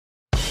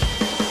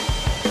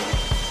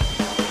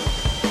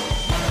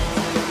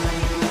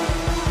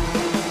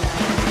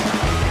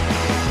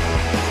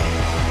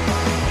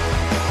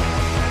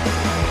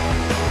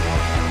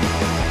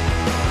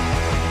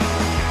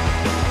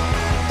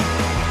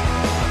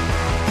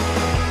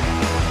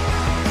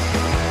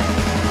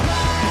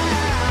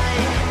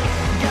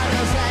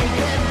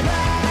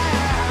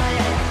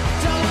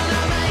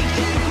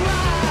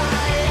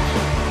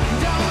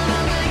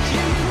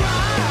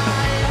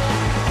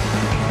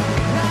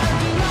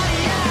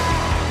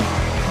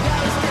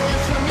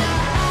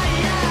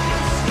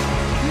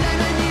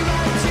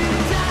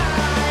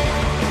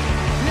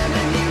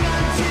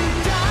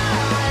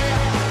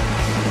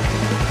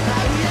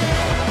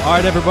All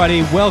right,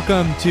 everybody,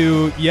 welcome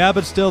to Yeah,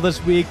 But Still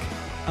this week.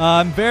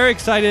 I'm very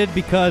excited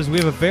because we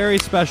have a very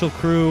special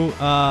crew,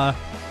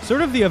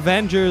 sort of the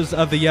Avengers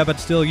of the Yeah, But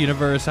Still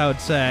universe, I would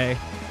say.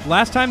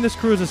 Last time this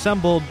crew was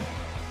assembled,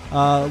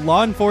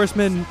 law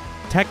enforcement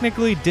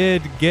technically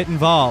did get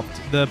involved.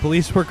 The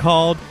police were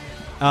called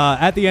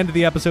at the end of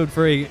the episode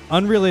for an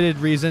unrelated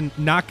reason,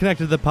 not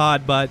connected to the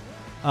pod, but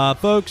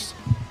folks,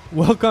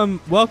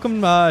 welcome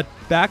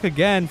back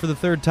again for the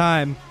third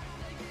time.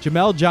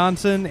 Jamel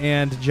Johnson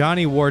and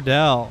Johnny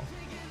Wardell.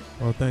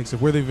 Oh, thanks. If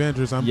we're the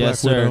Avengers, I'm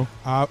Yes, Black sir.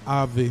 Widow.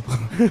 Avi.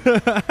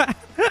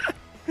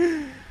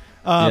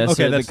 Yes,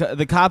 Okay, sir.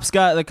 The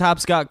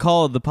cops got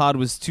called. The pod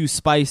was too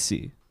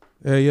spicy.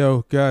 Hey,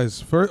 yo,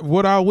 guys.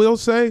 What I will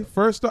say,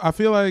 first, I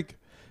feel like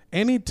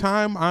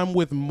anytime I'm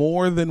with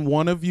more than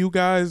one of you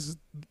guys,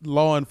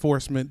 law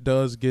enforcement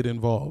does get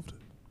involved.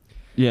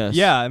 Yes.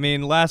 Yeah, I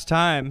mean, last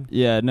time.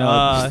 Yeah.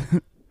 No.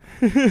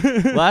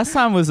 Last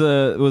time was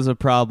a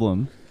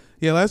problem.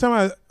 Yeah, last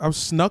time I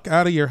snuck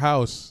out of your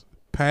house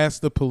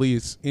past the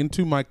police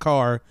into my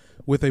car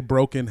with a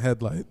broken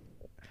headlight.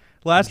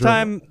 The last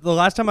time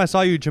I saw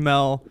you,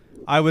 Jamel,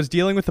 I was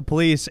dealing with the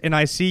police, and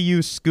I see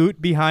you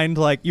scoot behind,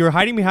 you were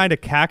hiding behind a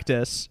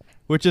cactus,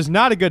 which is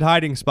not a good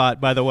hiding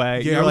spot, by the way.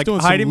 Yeah, You're I was doing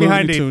hiding some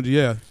behind Looney Tunes,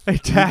 yeah. a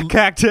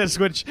cactus,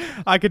 which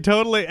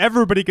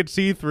everybody could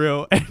see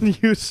through,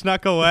 and you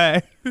snuck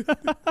away.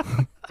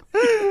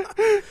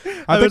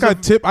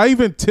 I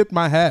even tipped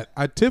my hat.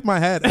 I tipped my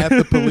hat at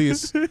the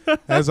police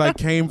as I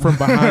came from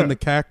behind the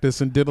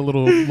cactus and did a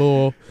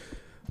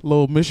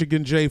little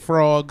Michigan J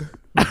Frog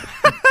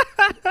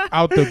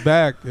out the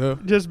back. Yeah.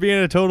 Just being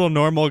a total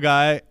normal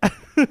guy.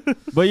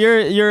 But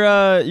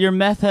your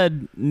meth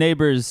head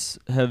neighbors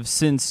have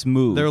since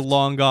moved. They're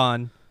long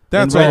gone.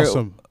 That's And we're-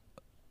 awesome.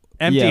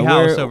 Empty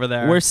house over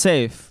there. We're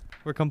safe.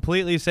 We're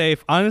completely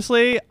safe.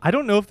 Honestly, I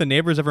don't know if the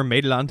neighbors ever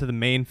made it onto the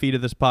main feed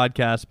of this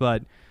podcast,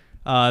 but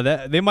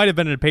they might have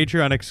been a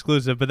Patreon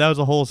exclusive, but that was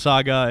a whole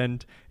saga,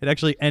 and it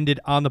actually ended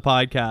on the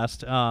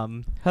podcast.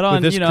 Head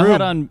on, with this crew. head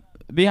on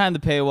behind the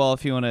paywall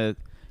if you want to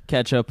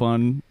catch up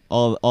on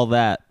all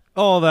that.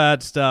 All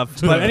that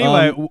stuff. But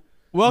anyway,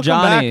 welcome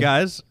Johnny. back,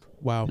 guys.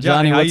 Wow.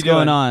 Johnny, how what's you doing?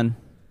 going on?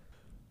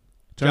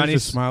 Johnny's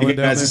just smiling Hey,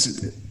 down guys,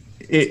 there.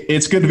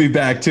 it's good to be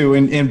back too.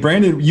 And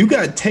Brandon, you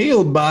got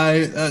tailed by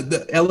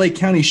the LA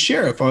County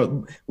Sheriff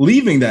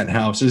leaving that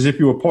house as if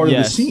you were part of the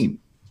Yes. scene.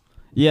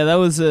 Yeah, that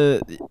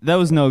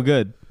was no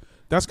good.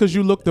 That's because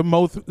you look the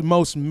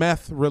most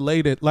meth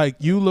related. Like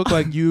you look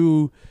like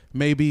you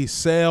maybe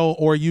sell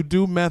or you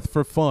do meth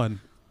for fun.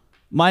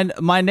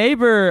 My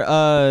neighbor,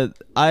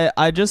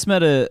 I just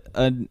met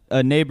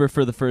a neighbor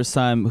for the first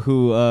time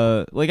who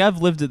I've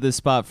lived at this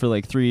spot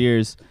for 3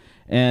 years,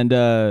 and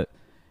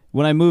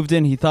when I moved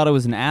in, he thought I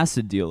was an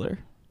acid dealer.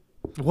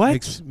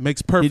 What?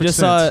 Makes perfect He just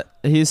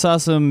sense. saw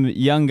some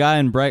young guy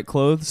in bright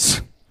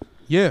clothes.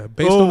 Yeah,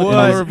 based Oh, on the what?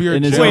 color of your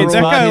in his general. own Wait, that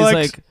spot. guy He's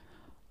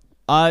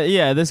likes-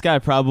 yeah, this guy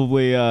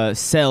probably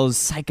sells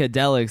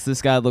psychedelics.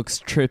 This guy looks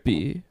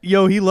trippy.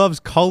 Yo, he loves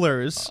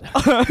colors.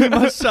 He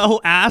must sell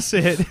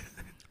acid.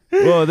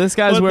 Whoa, this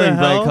guy's What the wearing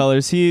bright hell?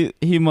 colors. He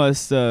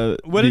must.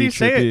 What did be he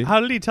say? trippy. How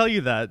did he tell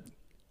you that?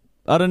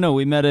 I don't know.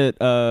 We met at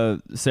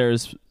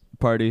Sarah's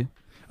party.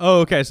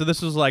 Oh, okay. So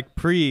this was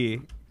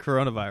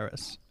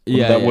pre-coronavirus.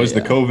 Yeah, that yeah, was yeah.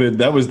 the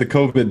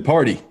COVID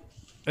party.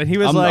 And he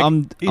was I'm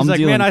like,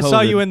 dealing man, I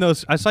saw COVID." you in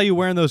those. I saw you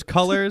wearing those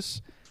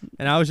colors,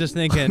 and I was just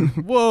thinking,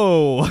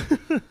 whoa.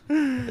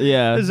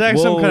 Yeah. Is that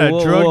some kind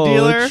of drug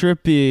dealer?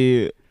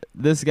 Trippy.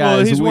 This guy Well,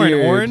 is he's weird.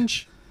 wearing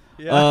orange.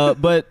 Yeah.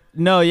 But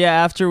no, yeah.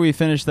 After we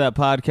finished that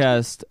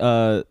podcast,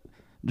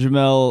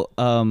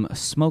 Jamel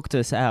smoked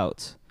us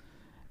out,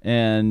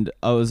 and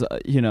I was,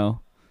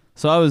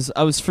 so I was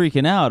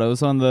freaking out. I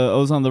was on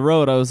the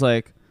road. I was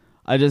like,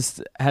 I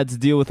just had to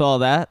deal with all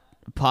that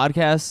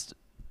podcast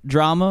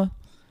drama,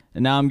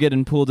 and now I'm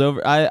getting pulled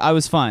over. I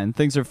was fine.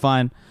 Things are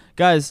fine,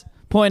 guys.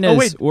 Point is,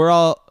 wait. we're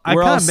all I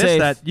kind of missed safe.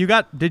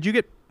 that. Did you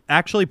get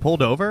actually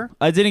pulled over?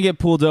 I didn't get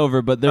pulled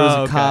over, but there was Oh,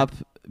 a okay. cop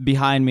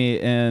behind me,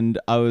 and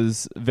I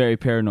was very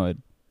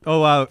paranoid.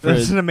 Oh wow,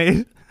 that's an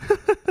amazing.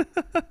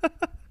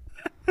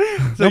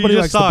 So Nobody you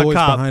likes just saw the a boys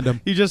cop. behind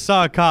him. You just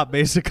saw a cop,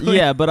 basically.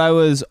 Yeah, but I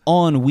was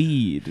on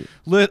weed.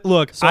 Look,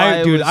 So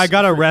I I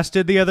got was-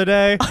 arrested the other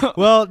day.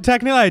 Well,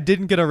 technically, I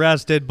didn't get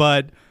arrested,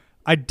 but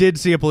I did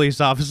see a police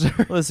officer.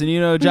 Listen,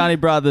 Johnny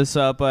brought this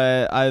up.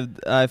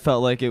 I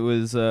felt like it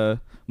was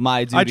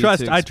my duty I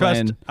trust to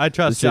explain the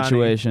Johnny.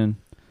 situation.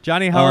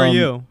 Johnny, how are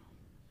you?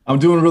 I'm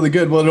doing really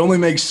good. Well, it only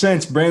makes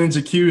sense. Brandon's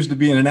accused of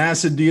being an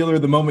acid dealer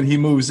the moment he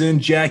moves in.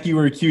 Jack, you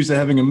were accused of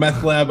having a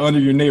meth lab under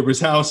your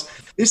neighbor's house.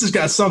 This has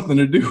got something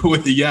to do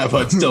with the Yeah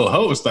But Still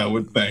host, I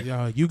would think.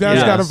 Yeah, you guys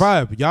Yes. got a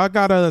vibe. Y'all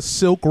got a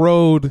Silk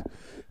Road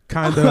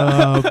kind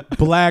of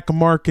black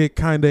market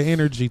kind of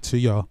energy to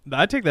y'all.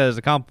 I take that as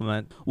a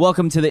compliment.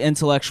 Welcome to the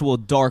intellectual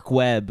dark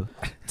web.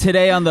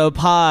 Today on the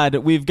pod,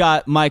 we've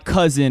got my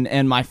cousin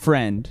and my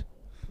friend.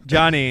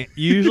 Johnny,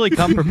 you usually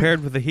come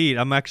prepared with the heat.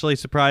 I'm actually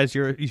surprised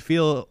you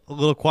feel a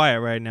little quiet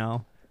right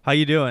now. How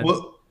you doing?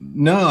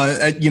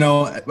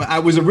 No, I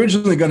was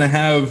originally going to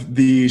have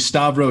the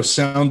Stavros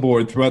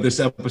soundboard throughout this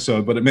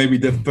episode, but it may be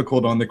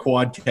difficult on the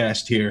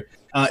quadcast here.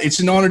 It's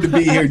an honor to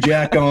be here,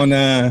 Jack, on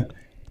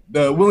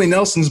Willie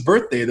Nelson's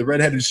birthday, the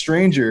redheaded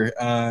stranger.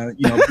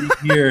 Be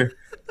here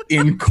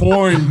in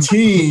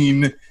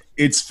quarantine.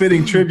 It's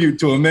fitting tribute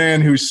to a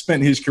man who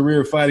spent his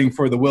career fighting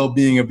for the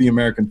well-being of the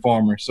American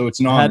farmer. So it's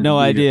an honor. I had no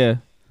to be idea.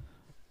 here.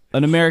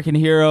 An American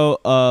hero,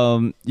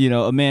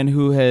 a man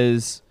who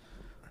has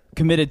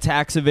committed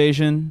tax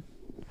evasion.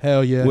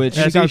 Hell yeah. Which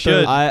As he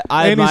should. I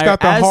And he's admire. got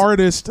the As-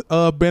 hardest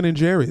Ben and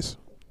Jerry's.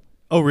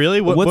 Oh,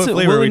 really? What What's it?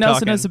 flavor are Willie we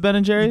Nelson talking? has the Ben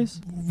and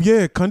Jerry's.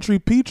 Yeah, Country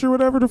Peach or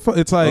whatever the fuck.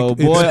 It's like, Oh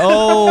boy!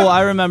 Oh,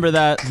 I remember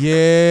that.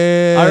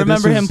 yeah. I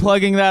remember this him was-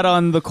 plugging that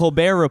on the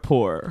Colbert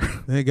Report.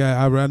 That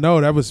guy, I know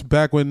that was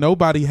back when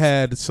nobody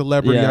had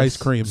celebrity Yes. ice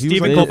cream. He was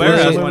Stephen like, Colbert "Oh,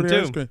 has celebrity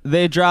one, ice too." cream."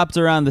 They dropped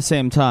around the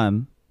same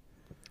time,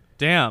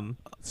 Damn.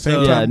 Same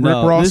So- Yeah, time,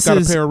 no, Rick Ross this got a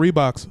is- pair of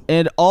Reeboks.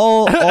 and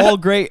all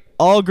great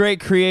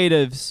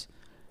creatives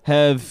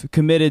have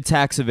committed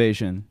tax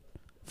evasion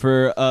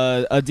for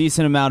a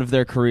decent amount of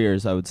their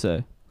careers. I would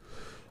say.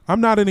 I'm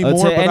not anymore,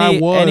 say but I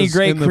was any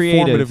great in the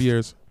creative. formative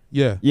years.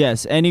 Yeah.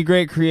 Yes, any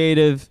great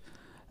creative.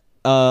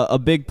 A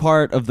big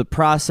part of the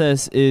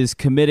process is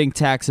committing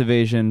tax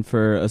evasion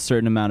for a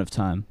certain amount of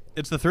time.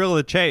 It's the thrill of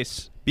the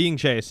chase, being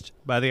chased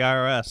by the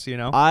IRS, you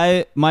know?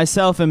 I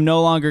myself am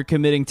no longer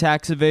committing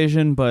tax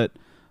evasion, but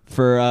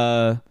for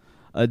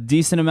a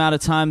decent amount of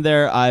time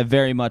there, I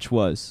very much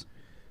was.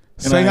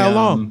 And Say I, how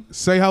long?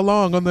 Say how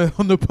long on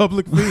the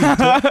public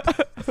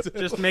feed.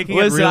 Just making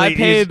Listen, it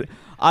really easy.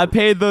 I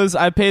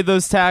paid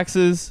those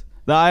taxes.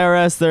 The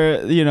IRS,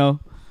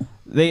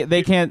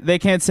 they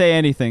can't say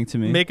anything to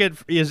me. Make it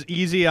as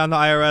easy on the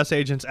IRS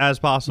agents as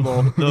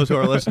possible, those who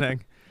are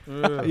listening.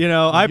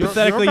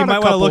 Hypothetically, you're you might about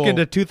a want to look couple-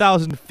 into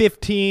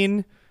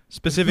 2015,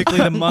 specifically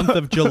the month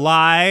of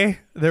July.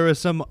 There was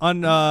some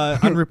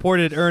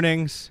unreported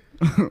earnings.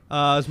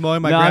 I was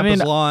mowing my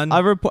grandpa's lawn. I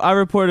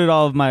reported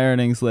all of my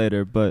earnings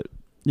later, but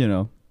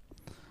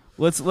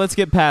let's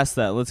get past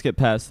that. Let's get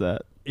past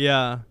that.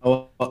 Yeah.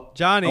 Oh,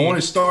 Johnny. I want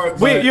to start.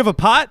 Wait, by- you have a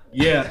pot?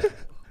 Yeah.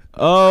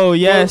 Oh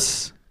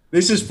yes.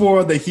 This is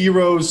for the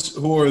heroes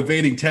who are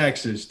evading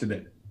taxes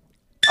today.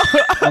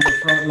 On the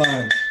front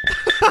line.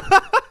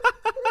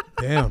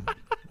 Damn.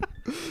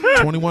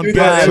 21 We do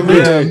that bucks.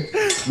 every day.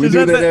 We Is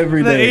do that the,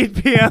 every the day.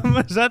 8 p.m.?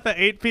 Is that the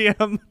 8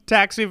 p.m.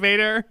 tax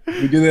evader?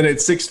 We do that at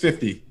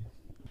 6:50.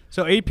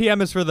 So 8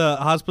 p.m. is for the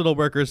hospital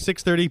workers.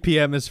 6:30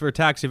 p.m. is for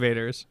tax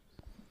evaders.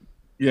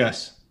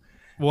 Yes.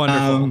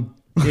 Wonderful.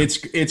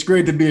 It's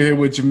great to be here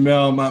with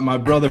Jamel, my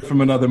brother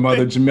from another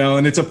mother, Jamel,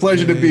 and it's a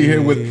pleasure to be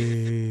here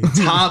with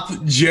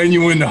top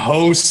genuine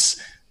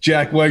hosts,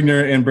 Jack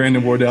Wagner and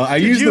Brandon Wardell. I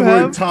use you the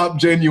have- word top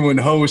genuine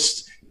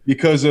host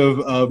because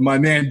of my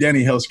man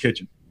Danny Hell's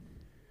Kitchen.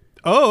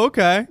 Oh,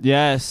 okay.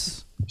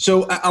 Yes.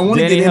 So I want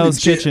to Danny get Hell's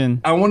into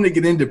Kitchen. I want to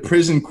get into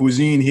prison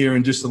cuisine here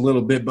in just a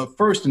little bit, but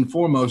first and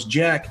foremost,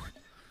 Jack,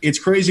 it's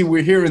crazy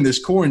we're here in this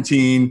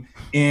quarantine,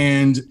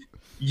 and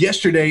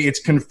yesterday it's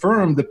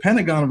confirmed the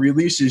Pentagon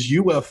releases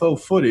UFO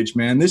footage.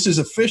 Man, this is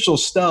official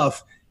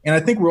stuff, and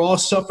I think we're all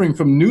suffering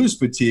from news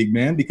fatigue,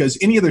 man. Because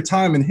any other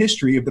time in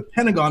history, if the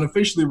Pentagon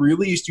officially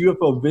released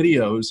UFO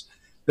videos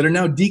that are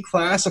now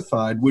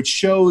declassified, which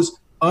shows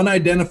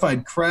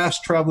unidentified crafts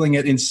traveling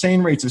at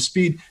insane rates of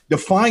speed,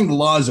 defying the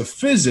laws of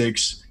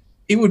physics,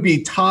 it would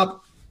be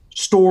top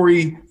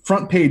story,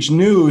 front page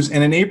news.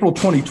 And in April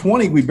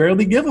 2020, we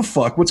barely give a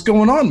fuck. What's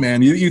going on,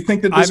 man? You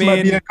think that this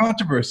might be a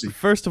controversy?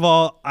 First of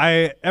all,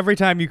 every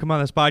time you come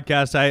on this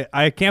podcast,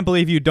 I can't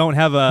believe you don't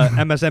have a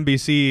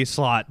MSNBC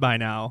slot by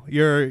now.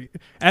 You're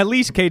at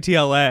least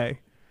KTLA.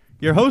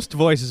 Your host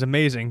voice is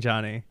amazing,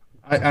 Johnny.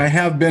 I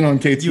have been on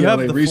You have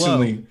KTLA the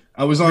recently. flow.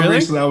 I was on Really?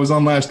 recently. I was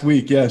on last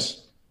week. Yes,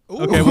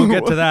 Okay, we'll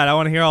get to that. I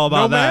want to hear all No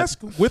about that. mask?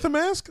 With a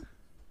mask?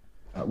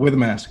 with a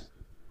mask.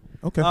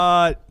 Okay.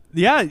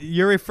 Yeah,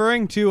 you're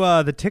referring to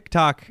the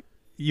TikTok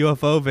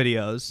UFO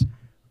videos.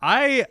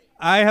 I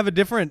have a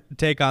different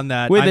take on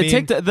that. Wait, I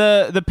mean,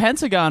 the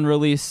Pentagon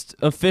released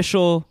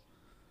official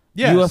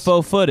yes,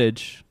 UFO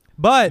footage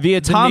but via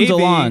the Tom Navy,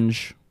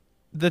 DeLonge.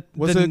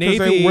 Was the it because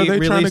Navy were they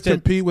trying to released it.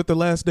 compete with The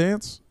Last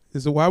Dance?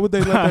 Why would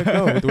they let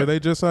that go? Were they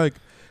just like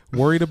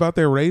worried about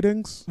their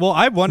ratings? Well,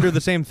 I wonder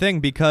the same thing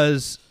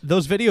because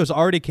those videos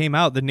already came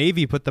out. The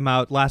Navy put them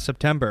out last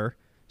September.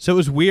 So it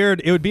was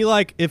weird. It would be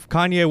like if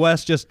Kanye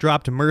West just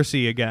dropped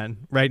Mercy again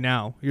right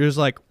now. You're just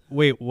like,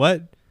 wait,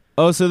 what?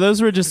 Oh, so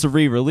those were just a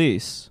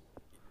re-release.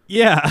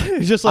 Yeah.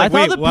 It's just like, I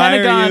thought wait, the why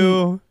Pentagon- are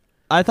you...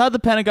 I thought the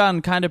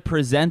Pentagon kind of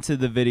presented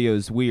the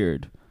videos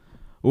weird,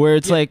 where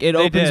it's like it they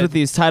opens did. with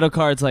these title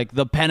cards like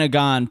the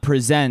Pentagon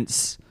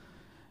presents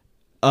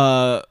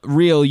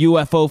real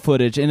UFO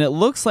footage, and it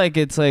looks like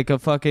it's like a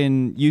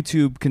fucking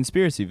YouTube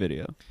conspiracy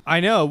video. I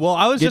know. Well,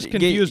 I was just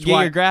confused Get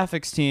why... your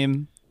graphics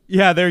team.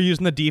 Yeah, they're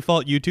using the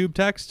default YouTube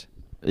text.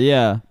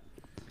 Yeah.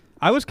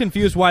 I was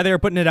confused why they were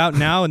putting it out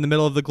now in the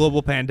middle of the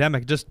global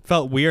pandemic. It just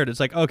felt weird. It's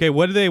like, okay,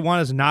 what do they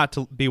want us not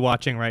to be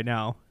watching right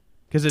now?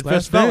 Because it Last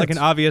just felt like Dance.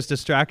 an obvious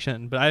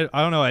distraction. But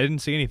I don't know. I didn't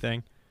see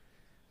anything.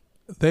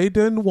 They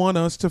didn't want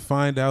us to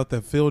find out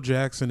that Phil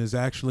Jackson is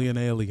actually an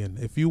alien.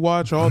 If you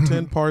watch all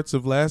 10 parts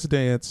of Last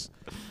Dance,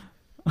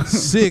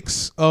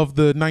 6 of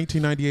the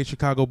 1998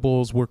 Chicago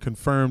Bulls were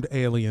confirmed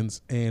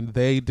aliens, and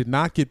they did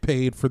not get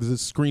paid for the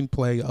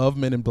screenplay of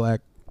Men in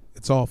Black.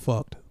 It's all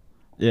fucked.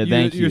 Yeah,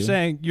 thank you.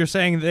 You're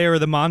saying they were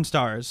the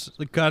Monstars,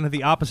 like kind of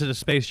the opposite of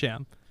Space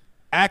Jam.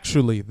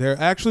 Actually, they're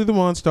actually the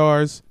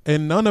Monstars,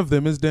 and none of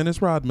them is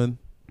Dennis Rodman.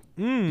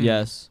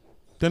 Yes.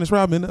 Dennis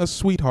Rodman, a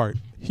sweetheart,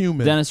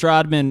 human, Dennis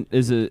Rodman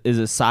is a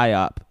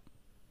psyop.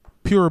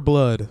 pure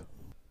blood.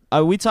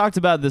 We talked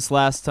about this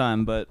last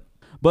time, but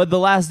the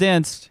Last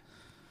Dance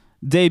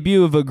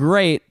debut of a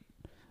great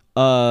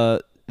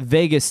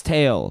Vegas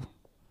tale,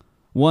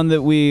 one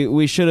that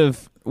we should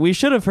have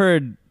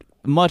heard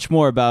much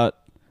more about.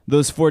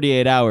 Those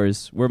 48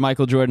 hours where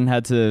Michael Jordan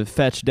had to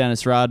fetch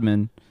Dennis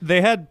Rodman. They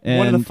had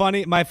one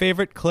of my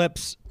favorite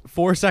clips,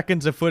 4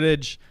 seconds of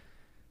footage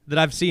that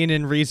I've seen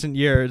in recent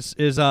years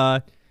is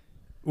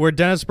where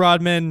Dennis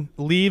Rodman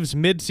leaves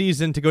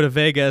mid-season to go to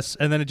Vegas,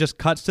 and then it just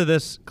cuts to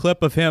this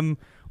clip of him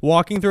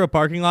walking through a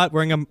parking lot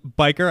wearing a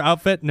biker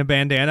outfit and a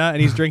bandana,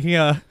 and he's drinking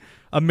a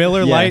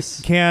Miller Lite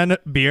can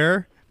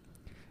beer.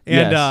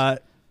 And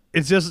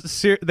it's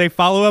just they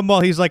follow him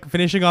while he's like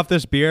finishing off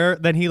this beer.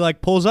 Then he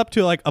like pulls up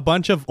to like a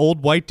bunch of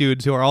old white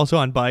dudes who are also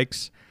on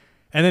bikes,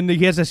 and then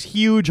he has this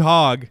huge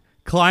hog,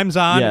 climbs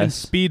on and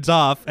speeds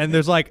off, and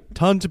there's like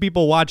tons of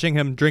people watching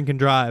him drink and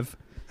drive.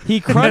 He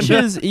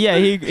crushes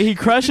he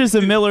crushes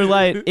a Miller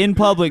Lite in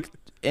public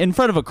in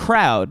front of a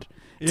crowd.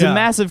 It's a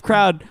massive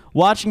crowd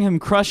watching him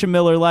crush a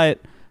Miller Lite,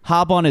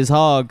 hop on his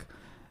hog,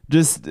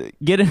 just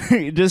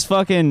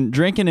fucking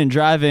drinking and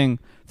driving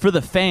for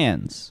the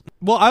fans.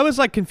 Well, I was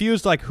like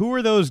confused, like who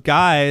are those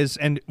guys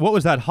and what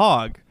was that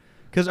hog?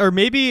 Or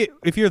maybe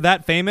if you're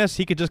that famous,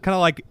 he could just kind of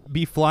like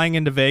be flying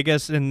into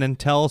Vegas and then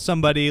tell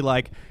somebody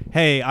like,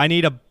 "Hey, I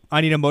need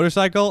a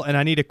motorcycle and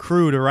I need a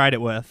crew to ride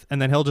it with,"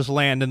 and then he'll just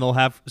land and they'll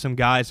have some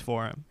guys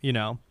for him, you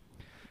know?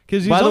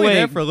 Because he's only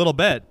there for a little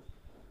bit.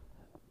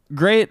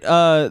 Great.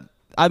 I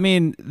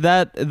mean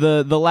that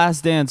the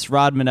Last Dance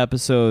Rodman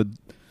episode,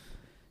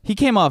 he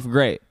came off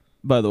great.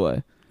 By the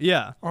way.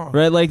 Yeah.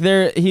 Right, like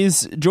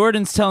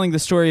Jordan's telling the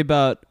story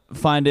about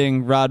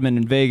finding Rodman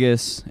in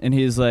Vegas, and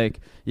he's like,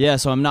 "Yeah,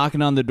 so I'm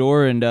knocking on the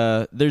door, and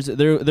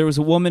there was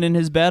a woman in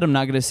his bed. I'm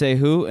not gonna say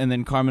who." And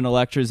then Carmen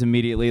Electra's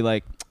immediately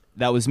like,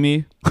 "That was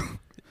me.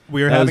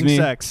 We were having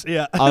sex.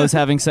 Yeah, I was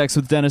having sex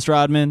with Dennis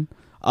Rodman.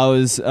 I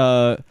was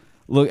that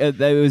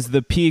was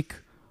the peak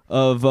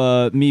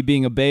of me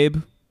being a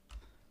babe,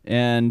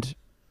 and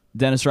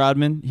Dennis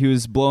Rodman, he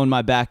was blowing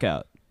my back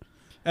out."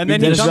 And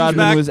then Dennis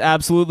Rodman was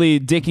absolutely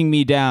dicking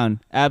me down,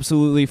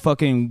 absolutely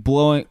fucking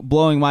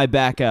blowing my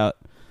back out.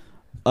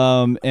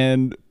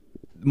 And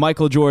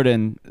Michael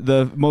Jordan,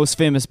 the most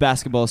famous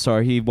basketball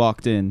star, he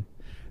walked in.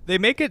 They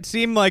make it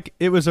seem like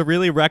it was a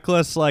really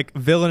reckless, like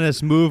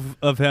villainous move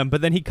of him,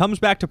 but then he comes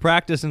back to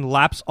practice and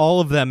laps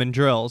all of them in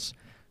drills.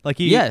 Like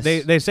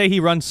they say he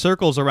runs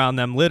circles around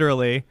them,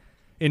 literally,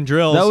 in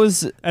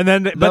drills.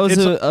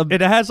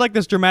 It has like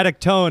this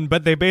dramatic tone,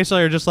 but they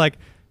basically are just like,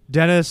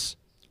 Dennis.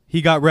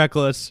 He got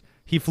reckless.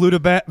 He flew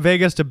to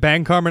Vegas to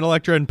bang Carmen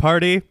Electra and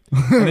party,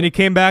 and then he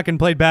came back and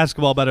played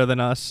basketball better than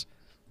us.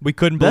 We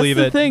couldn't believe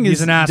it. That's the thing. He's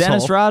an asshole.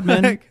 Dennis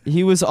Rodman,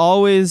 he was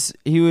always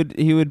he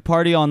would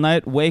party all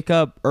night, wake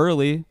up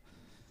early,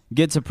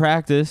 get to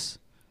practice,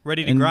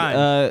 ready to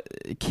grind,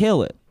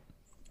 kill it.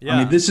 Yeah. I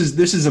mean, this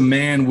is a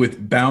man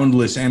with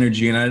boundless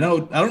energy, and I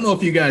don't know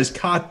if you guys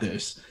caught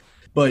this,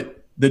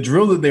 but the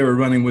drill that they were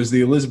running was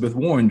the Elizabeth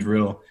Warren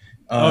drill.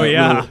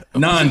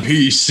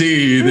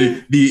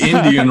 Non-PC, the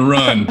Indian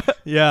run.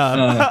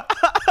 Yeah.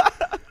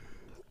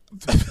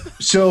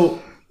 So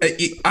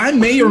I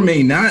may or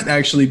may not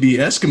actually be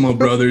Eskimo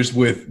brothers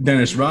with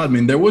Dennis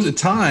Rodman. There was a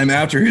time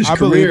after his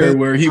career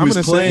where he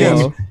was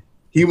playing.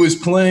 He was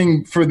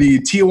playing for the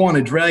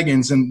Tijuana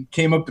Dragons and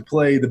came up to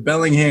play the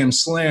Bellingham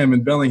Slam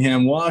in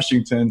Bellingham,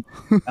 Washington.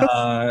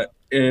 The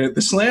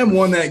Slam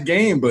won that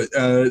game, but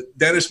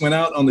Dennis went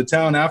out on the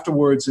town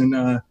afterwards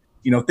and.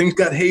 Things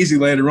got hazy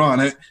later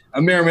on. I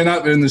may or may not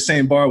have been in the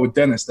same bar with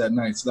Dennis that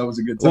night, so that was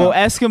a good time. Well,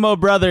 Eskimo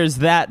brothers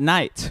that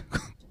night.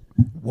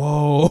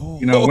 Whoa!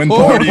 When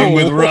partying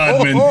with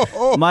Rodman,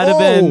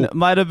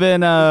 might have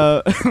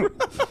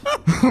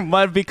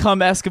become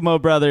Eskimo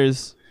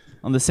brothers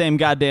on the same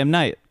goddamn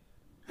night.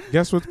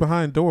 Guess what's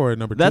behind door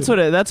number 2? That's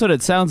what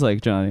it sounds like,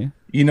 Johnny.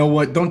 You know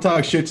what? Don't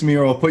talk shit to me,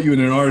 or I'll put you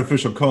in an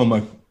artificial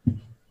coma.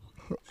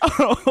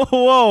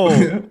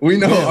 Whoa! We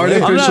know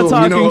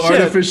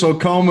artificial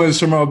comas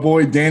from our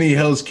boy Danny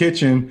Hell's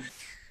Kitchen,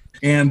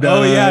 and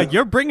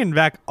you're bringing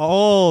back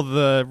all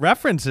the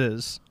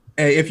references.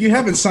 Hey, if you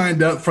haven't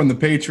signed up from the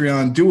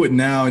Patreon, do it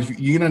now. If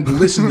you're gonna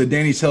listen to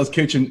Danny's Hell's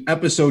Kitchen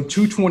episode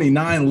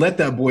 229, let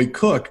that boy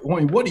cook. I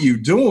mean, what are you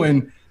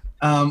doing?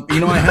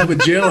 I have a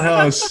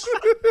jailhouse.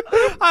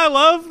 I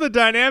love the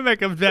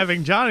dynamic of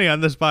having Johnny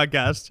on this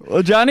podcast.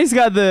 Well, Johnny's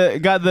got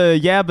the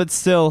yeah, but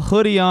still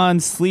hoodie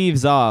on,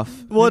 sleeves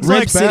off. Well, it's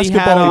Red like City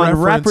hat basketball on,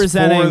 reference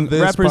representing for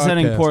this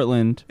podcast.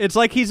 Portland. It's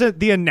like he's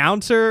the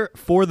announcer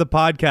for the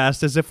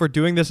podcast, as if we're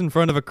doing this in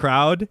front of a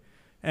crowd,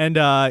 and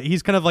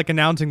he's kind of like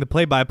announcing the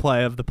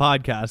play-by-play of the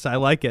podcast. I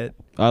like it.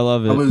 I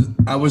love it.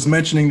 I was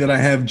mentioning that I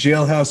have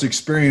jailhouse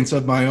experience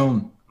of my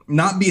own.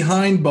 Not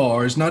behind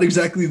bars, not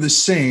exactly the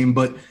same,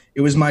 but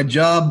it was my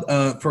job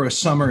for a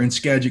summer in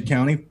Skagit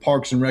County,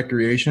 Parks and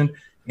Recreation.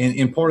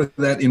 And part of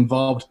that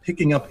involved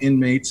picking up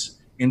inmates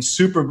and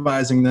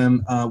supervising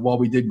them while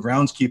we did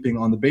groundskeeping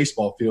on the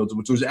baseball fields,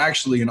 which was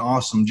actually an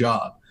awesome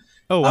job.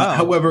 Oh, wow.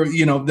 However,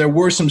 there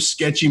were some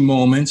sketchy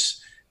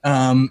moments,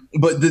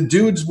 but the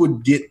dudes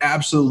would get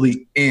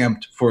absolutely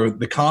amped for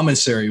the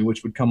commissary,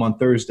 which would come on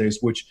Thursdays,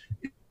 which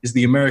is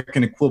the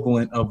American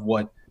equivalent of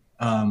what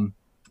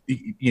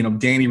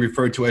Danny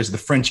referred to as the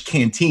French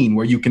canteen,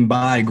 where you can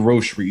buy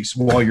groceries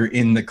while you're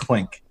in the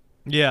clink.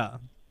 Yeah.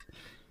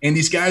 And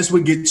these guys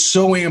would get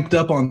so amped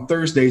up on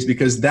Thursdays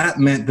because that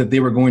meant that they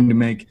were going to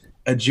make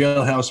a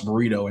jailhouse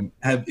burrito. And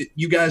have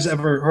you guys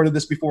ever heard of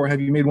this before?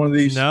 Have you made one of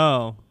these?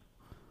 No.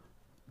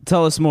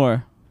 Tell us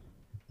more.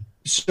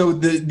 So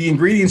the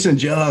ingredients in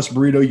jailhouse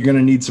burrito, you're going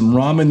to need some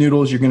ramen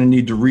noodles. You're going to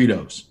need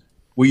Doritos.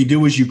 What you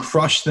do is you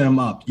crush them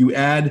up. You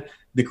add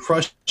the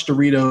crushed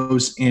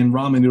Doritos and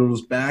ramen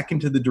noodles back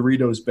into the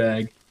Doritos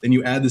bag. Then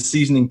you add the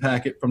seasoning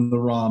packet from the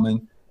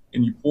ramen,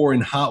 and you pour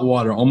in hot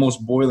water,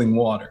 almost boiling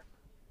water.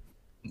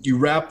 You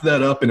wrap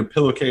that up in a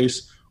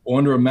pillowcase or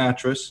under a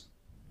mattress.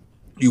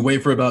 You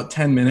wait for about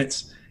 10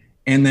 minutes,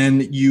 and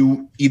then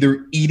you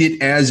either eat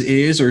it as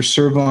is or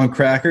serve on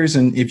crackers.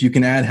 And if you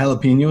can add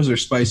jalapenos or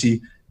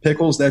spicy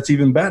pickles, that's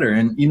even better.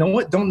 And you know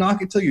what? Don't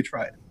knock it till you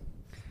try it.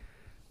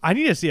 I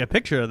need to see a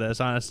picture of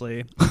this,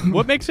 honestly.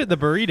 What makes it the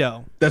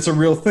burrito? That's a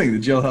real thing, the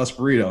jailhouse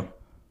burrito.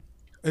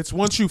 It's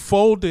once you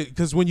fold it,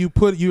 because when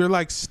you're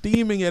like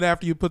steaming it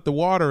after you put the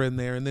water in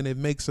there, and then it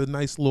makes a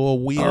nice little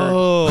weird.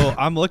 Oh,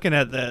 I'm looking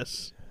at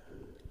this.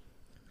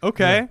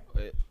 Okay.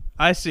 Yeah.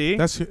 I see.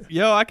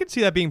 I could see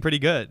that being pretty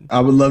good.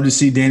 I would love to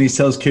see Danny's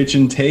Tell's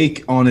Kitchen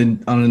take on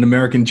an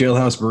American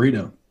jailhouse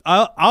burrito.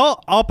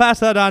 I'll pass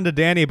that on to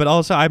Danny, but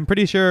also I'm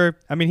pretty sure.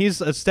 I mean,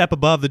 he's a step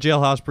above the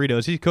jailhouse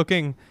burritos. He's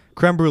cooking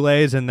creme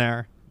brulees in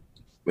there.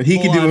 But he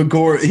could do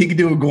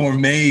a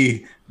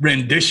gourmet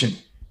rendition.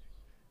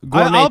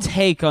 Gourmet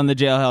take on the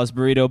jailhouse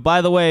burrito.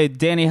 By the way,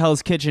 Danny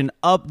Hell's Kitchen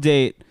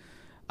update.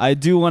 I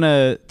do want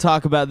to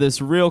talk about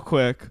this real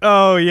quick.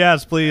 Oh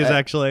yes, please.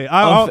 Actually,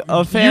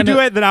 you do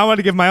it. Then I want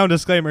to give my own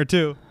disclaimer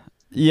too.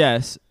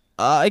 Yes.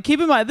 Keep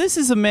in mind, this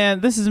is a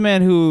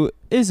man who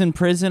is in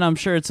prison. I'm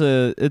sure it's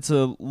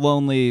a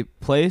lonely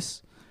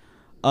place.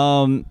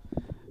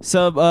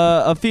 So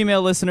a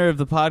female listener of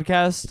the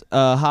podcast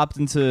hopped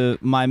into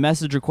my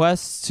message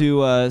requests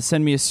to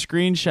send me a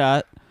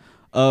screenshot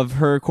of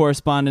her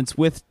correspondence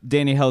with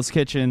Danny Hell's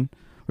Kitchen,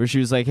 where she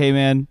was like, "Hey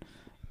man,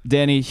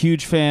 Danny,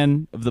 huge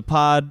fan of the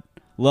pod,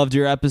 loved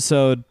your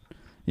episode.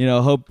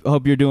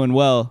 Hope you're doing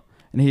well."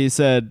 And he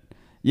said,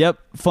 "Yep,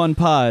 fun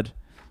pod,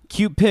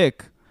 cute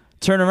pic.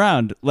 Turn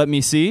around, let me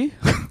see."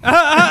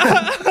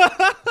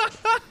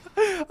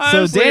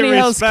 So Danny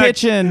Hell's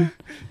Kitchen.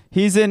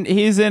 He's in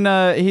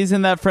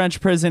that French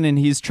prison, and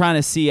he's trying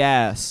to see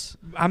ass.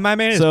 My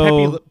man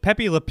is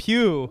Pepe Le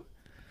Pew.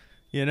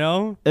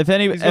 If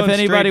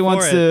anybody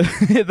wants to,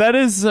 that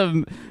is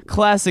some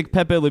classic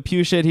Pepe Le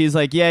Pew shit. He's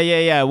like,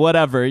 yeah,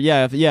 whatever,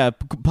 yeah,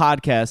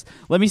 podcast.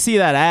 Let me see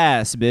that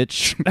ass,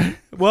 bitch.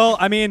 Well,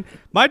 I mean,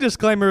 my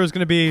disclaimer was going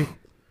to be,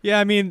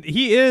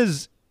 he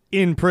is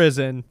in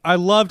prison. I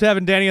loved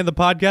having Danny on the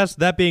podcast.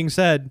 That being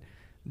said,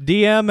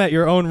 DM at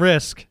your own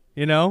risk.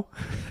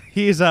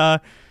 He's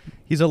a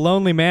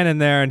lonely man in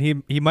there, and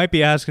he might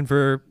be asking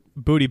for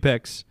booty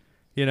pics.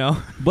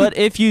 But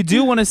if you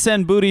do want to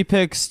send booty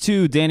pics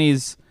to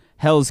Danny's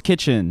Hell's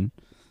Kitchen,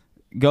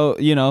 go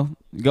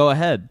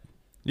ahead.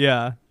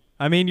 Yeah.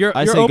 I mean,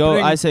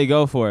 I say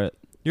go for it.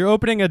 You're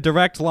opening a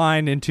direct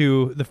line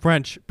into the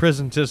French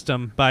prison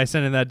system by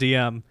sending that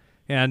DM.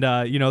 And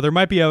there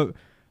might be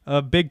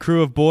a big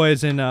crew of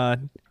boys in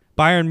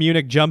Bayern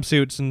Munich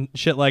jumpsuits and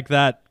shit like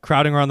that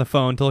crowding around the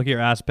phone to look at your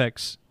ass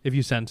pics if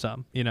you send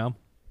some,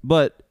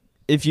 But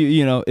if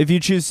you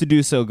choose to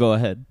do so, go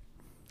ahead.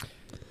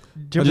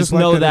 Just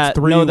like know that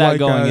going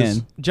guys.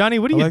 in. Johnny,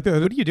 what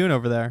are you doing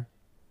over there?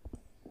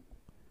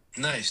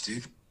 Nice,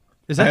 dude.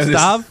 Is that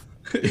Stav?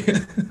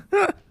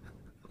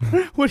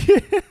 What?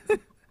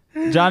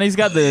 Johnny's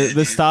got the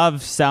Stav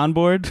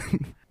soundboard.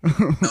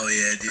 Oh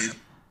yeah, dude.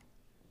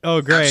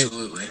 Oh great.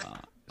 Absolutely.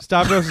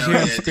 Stavros is here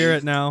in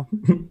spirit now.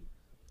 Who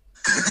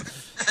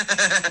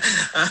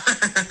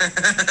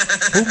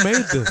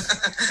made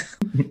this?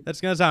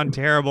 That's gonna sound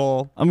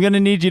terrible. I'm gonna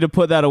need you to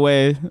put that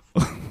away.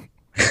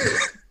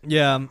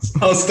 Yeah,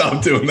 I'll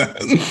stop doing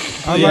that.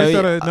 I like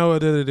that I know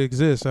that it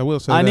exists. I will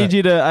say I need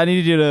you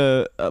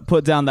to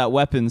put down that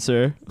weapon,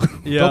 sir.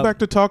 yeah. Go back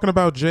to talking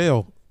about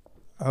jail.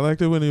 I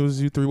liked it when it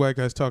was you three white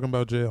guys talking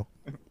about jail.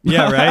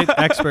 Yeah, right.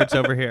 Experts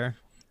over here.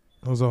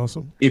 That was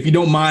awesome. If you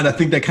don't mind, I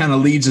think that kind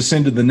of leads us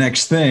into the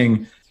next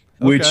thing,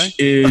 which Okay.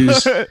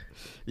 is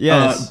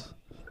Yes.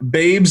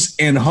 Babes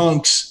and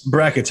Hunks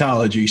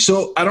bracketology.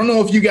 So I don't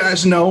know if you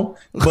guys know,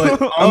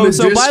 but on the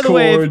so Discord, by the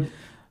way,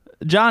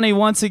 Johnny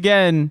once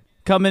again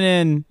coming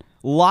in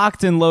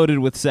locked and loaded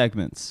with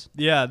segments.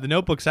 Yeah, the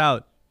notebook's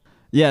out.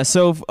 Yeah.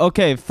 So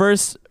okay,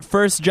 first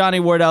Johnny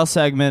Wardell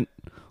segment.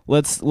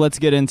 Let's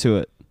get into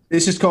it.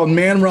 this is called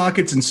Man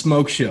Rockets and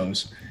Smoke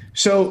Shows.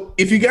 So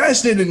if you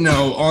guys didn't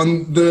know,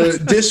 on the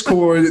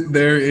Discord,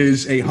 there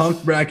is a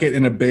hunk bracket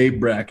and a babe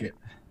bracket.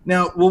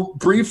 Now, we'll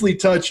briefly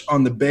touch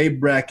on the babe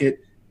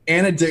bracket.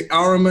 Anna de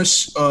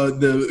Armas,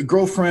 the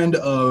girlfriend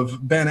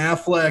of Ben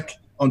Affleck,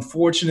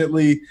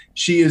 unfortunately,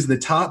 she is the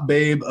top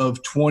babe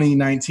of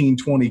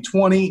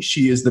 2019-2020.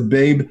 She is the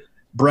babe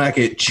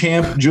bracket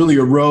champ.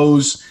 Julia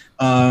Rose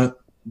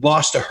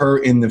lost to her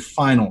in the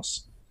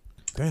finals.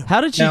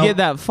 How did she Now- get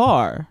that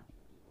far?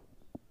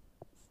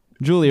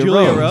 Julia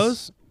Julia Rose.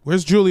 Rose?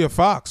 Where's Julia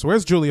Fox?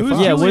 Where's Julia Who's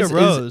Fox? Yeah, Julia what's-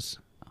 Rose?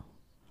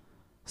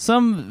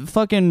 Some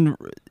fucking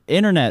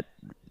internet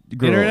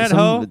girl. Internet some,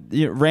 hoe?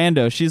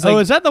 Rando. She's like, Oh,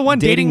 is that the one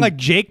dating like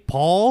Jake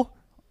Paul?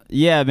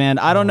 Yeah, man.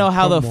 I don't know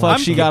how the come fuck on.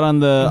 she got on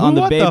the Who-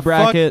 what babe the fuck?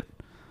 bracket.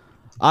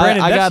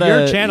 Brandon, I that's gotta,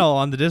 your channel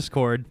on the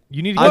Discord.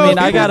 You need to. I go mean,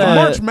 to I people- gotta-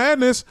 March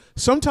Madness.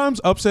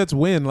 Sometimes upsets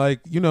win. Like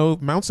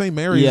Mount St.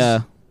 Mary's Yeah.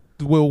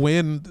 will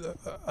win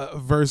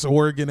versus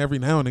Oregon every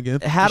now and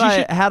again. Had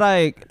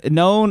I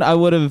known, I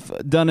would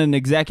have done an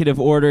executive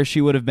order.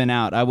 She would have been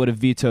out. I would have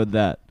vetoed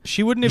that.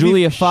 She wouldn't have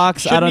Julia even,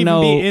 Fox, I shouldn't don't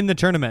even know. be in the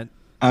tournament.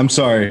 I'm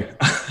sorry.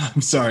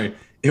 I'm sorry.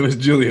 It was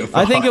Julia Fox.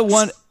 I think it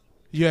won.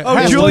 Yeah. Oh,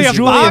 has It Julia was to-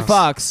 Julia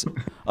Fox? Fox.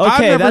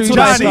 Okay, never that's even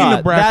what I seen the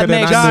thought. bracket That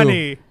and makes I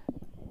knew.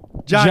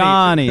 Johnny,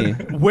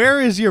 Johnny.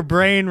 where is your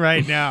brain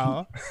right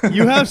now?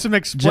 You have some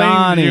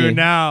explaining to do Johnny.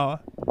 now.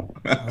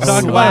 Talk about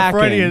a Slacking.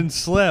 Freudian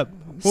slip.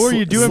 What were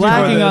you doing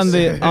Slacking before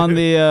on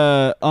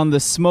this? on the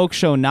smoke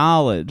show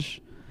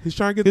knowledge. He's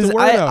trying to get Because the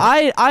word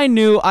out. I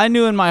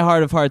knew in my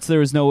heart of hearts there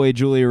was no way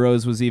Julia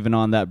Rose was even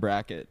on that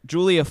bracket.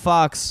 Julia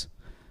Fox,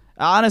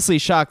 honestly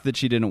shocked that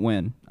she didn't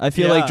win. I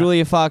feel Yeah. like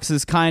Julia Fox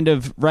is kind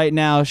of right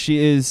now, she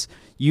is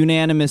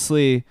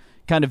unanimously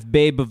kind of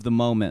babe of the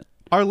moment.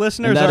 Our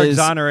listeners And that are is-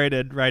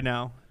 exonerated right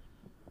now.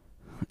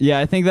 Yeah,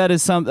 I think that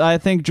is I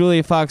think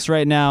Julia Fox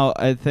right now,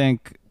 I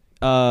think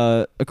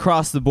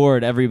across the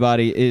board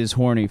everybody is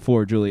horny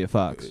for Julia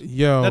Fox.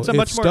 Yo, That's a if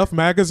much more- Stuff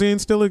Magazine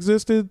still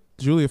existed,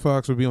 Julia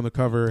Fox would be on the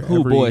cover. Oh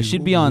every boy,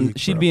 she'd be on. week,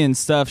 She'd bro. be in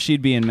Stuff.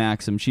 She'd be in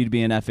Maxim. She'd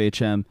be in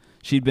FHM.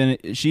 She'd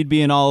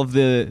be in all of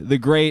the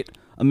great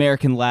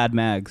American lad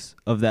mags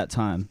of that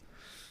time.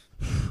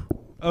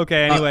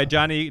 Okay, anyway,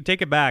 Johnny,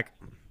 take it back.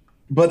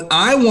 But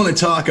I want to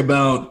talk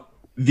about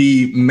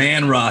the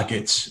Man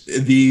Rockets,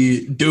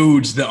 the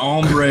dudes, the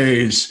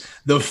hombres,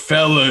 the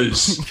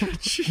fellas,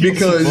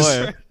 because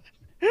Boy.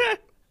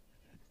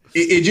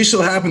 it just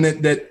so happened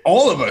that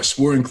all of us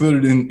were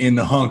included in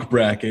the hunk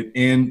bracket.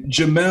 And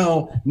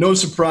Jamel, no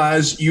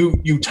surprise,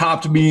 you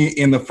topped me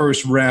in the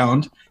first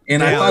round,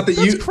 and I Damn. thought that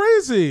That's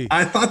crazy.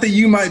 I thought that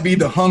you might be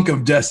the hunk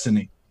of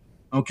destiny.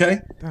 Okay.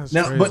 That's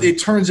Now, crazy. but it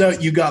turns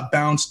out you got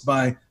bounced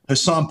by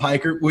Hassan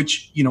Piker,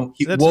 which he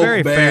That's woke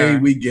very Bay, fair.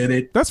 we get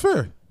it. That's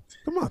fair.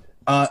 Come on.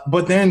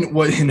 But then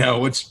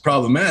what's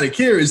problematic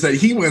here is that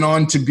he went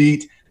on to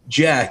beat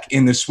Jack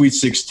in the Sweet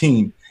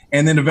 16,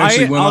 and then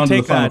eventually went I'll on to the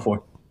take Final that.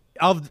 Four.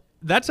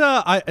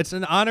 It's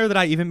an honor that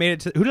I even made it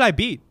to. Who did I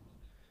beat?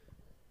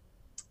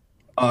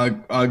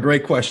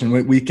 Great question.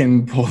 We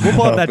can pull that We'll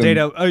pull up that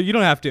and- data. You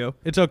don't have to.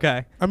 It's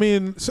okay. I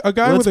mean, a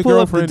guy Let's with a pull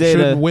up the girlfriend data.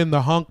 shouldn't win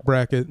the hunk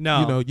bracket.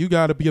 No. You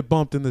got to be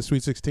bumped in the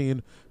Sweet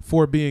 16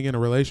 for being in a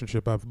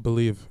relationship, I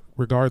believe,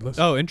 regardless.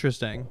 Oh,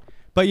 interesting.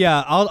 But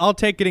yeah, I'll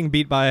take getting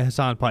beat by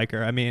Hassan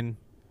Piker. I mean,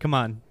 come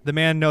on, the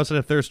man knows how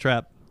to thirst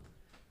trap.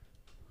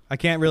 I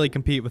can't really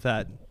compete with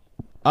that.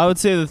 I would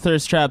say the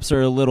thirst traps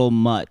are a little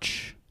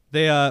much.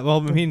 They well,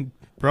 I mean,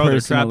 bro, they're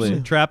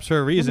Personally. traps for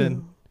a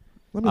reason.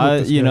 Let me look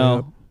this You guy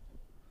know,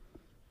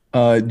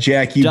 up.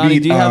 Jack, you Johnny,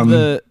 beat do you have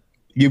the?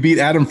 you beat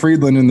Adam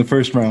Friedland in the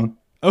first round.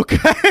 Okay,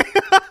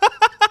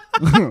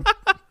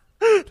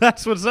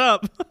 that's what's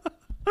up.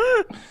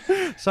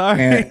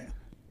 Sorry.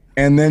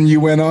 And then you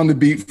went on to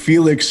beat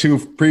Felix,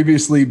 who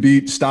previously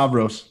beat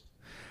Stavros.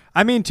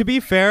 I mean, to be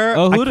fair,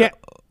 Oh, I can't.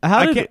 How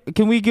I did? can't-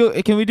 Can we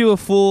go? Can we do a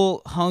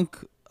full hunk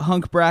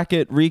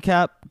bracket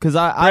recap? Because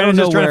I don't Brandon's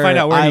know just trying to find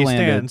out where I he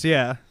landed. stands.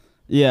 Yeah.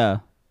 Yeah.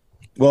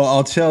 Well,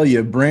 I'll tell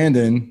you,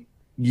 Brandon,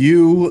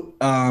 you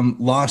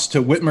lost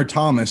to Whitmer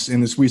Thomas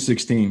in the Sweet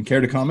 16.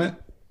 Care to comment?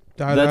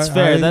 That's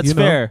fair. That's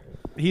fair.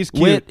 He's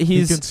cute. Whit, He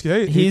he's can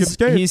skate. He He's can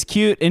skate. he's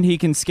cute and he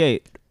can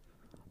skate.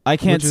 I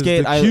can't Which is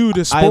skate. the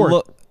cutest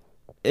sport.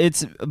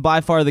 It's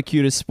by far the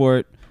cutest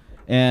sport,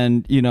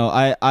 and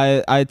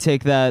I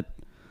take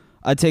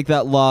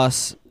that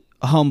loss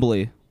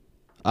humbly.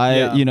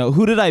 Yeah.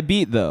 Who did I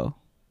beat though?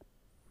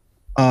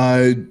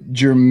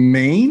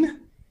 Jermaine?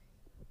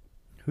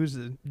 Who's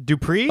the,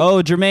 Dupree?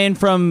 Oh, Jermaine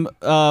from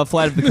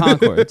Flight of the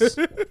Conchords.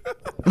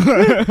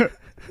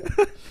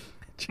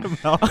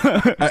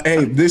 Jamel.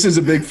 Hey, this is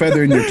a big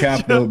feather in your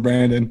cap, though,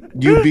 Brandon.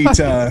 You beat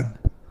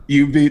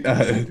You beat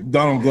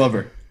Donald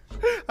Glover.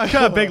 I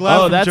got a big laugh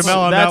Oh, from that's Jamel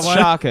on that one.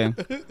 shocking.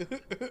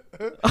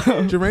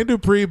 Jermaine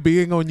Dupri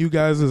being on you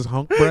guys'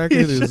 hunk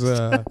bracket is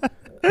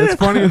it's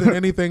funnier than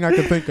anything I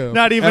could think of.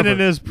 Not even ever. in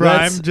his prime,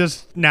 That's-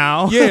 just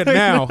now. Yeah,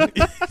 now.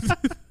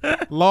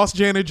 Lost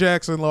Janet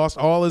Jackson, lost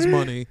all his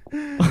money.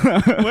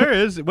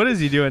 What is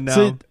he doing now?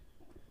 So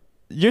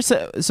you're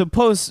so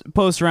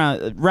post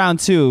round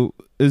 2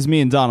 is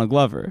me and Donald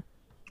Glover,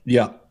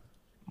 Yeah.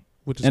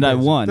 Which is and I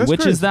crazy. won, That's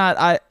which crazy. is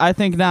not I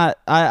think not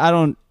I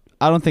don't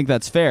think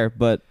that's fair,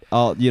 but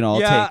I'll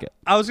take it.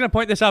 I was going to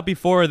point this out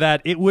before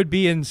that it would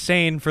be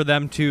insane for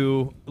them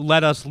to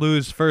let us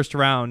lose first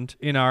round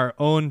in our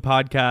own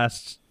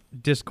podcast's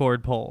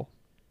Discord poll.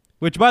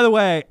 Which, by the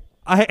way,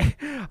 I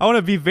want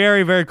to be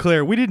very, very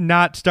clear. We did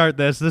not start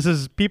this. This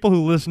is people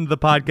who listen to the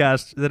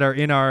podcast that are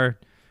in our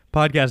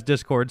podcast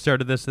Discord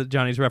started this that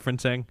Johnny's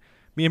referencing.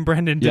 Me and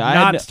Brendan did Yeah, I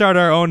not had- start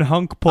our own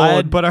hunk poll I and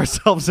had- put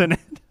ourselves in it.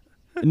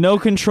 No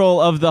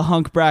control of the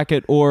hunk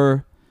bracket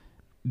or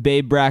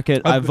babe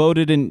bracket. I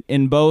voted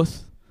in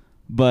both,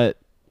 but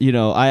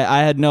I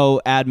had no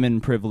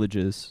admin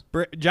privileges.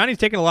 Johnny's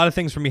taking a lot of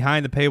things from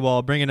behind the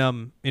paywall, bringing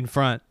them in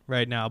front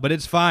right now. But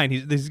it's fine.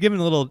 He's giving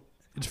a little.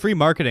 It's free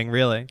marketing,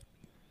 really.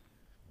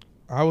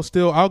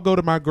 I'll go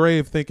to my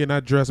grave thinking I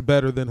dress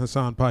better than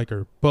Hassan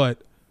Piker,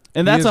 but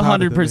And he that's is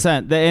hotter than me.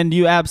 100%. And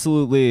you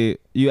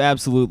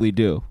absolutely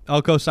do.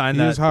 I'll co-sign He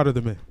that. is hotter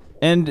than me.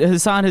 And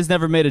Hassan has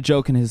never made a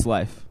joke in his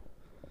life.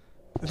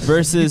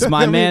 Versus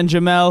my I mean- man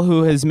Jamel,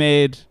 who has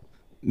made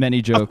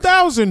many jokes.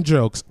 1,000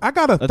 jokes. I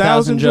got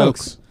 1,000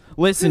 jokes.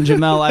 Listen,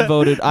 Jamel, I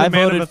voted man of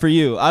voted a- for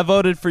you. I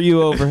voted for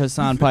you over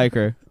Hassan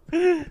Piker.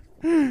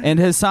 And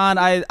Hassan,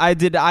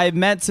 I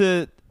meant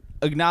to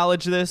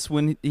acknowledge this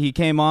when he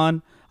came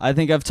on. I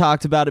think I've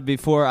talked about it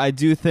before. I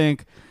do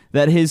think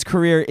that his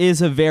career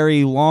is a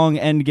very long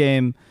end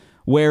game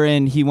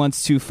wherein he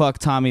wants to fuck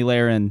Tommy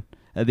Lahren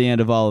at the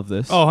end of all of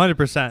this. Oh,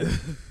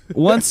 100%.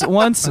 Once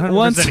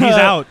 100%, he's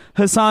out.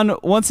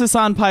 Once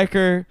Hassan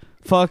Piker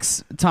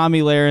fucks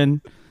Tommy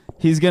Lahren,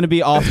 he's gonna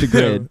be off the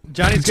grid.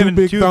 Johnny's Two giving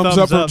big two thumbs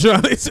up from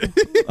Johnny.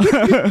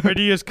 Are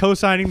you just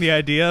co-signing the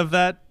idea of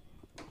that?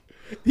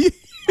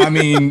 I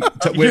mean,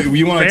 wait,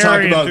 you want to talk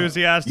very about?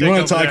 enthusiastic You want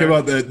over to talk there.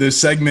 about the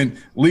segment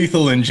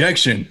 "Lethal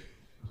Injection"?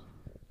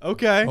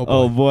 Okay. Oh,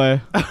 Oh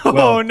boy.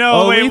 Oh,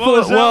 no! Wait, what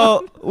was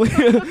that?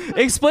 well,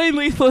 explain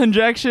lethal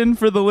injection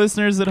for the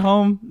listeners at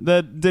home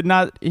that did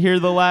not hear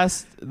the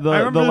last I the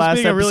remember this last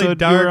being a really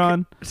episode you were dark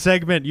on.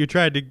 segment you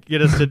tried to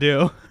get us to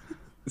do.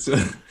 So,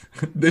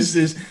 this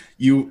is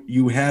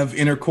you have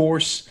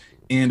intercourse,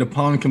 and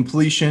upon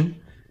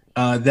completion,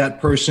 that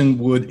person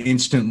would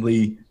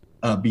instantly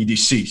be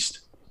deceased.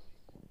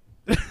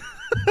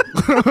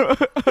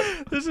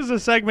 This is a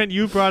segment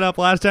you brought up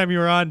last time you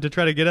were on to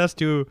try to get us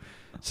to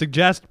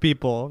suggest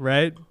people,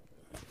 right?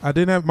 I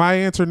didn't have my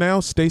answer now.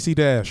 Stacey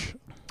Dash.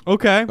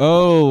 Okay.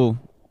 Oh,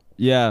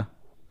 yeah.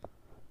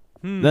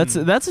 That's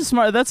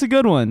a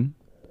good one.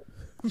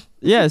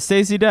 Yeah,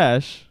 Stacey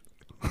Dash.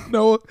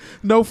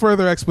 No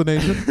further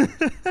explanation.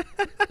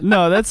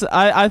 No,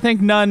 I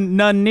think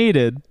none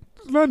needed.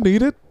 Not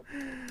needed.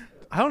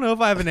 I don't know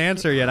if I have an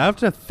answer yet. I have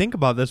to think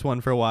about this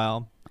one for a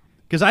while.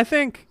 Because I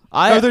think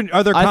I are there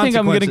I think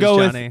I'm gonna consequences, go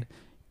Johnny? with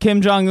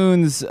Kim Jong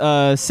Un's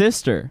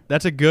sister.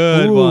 That's a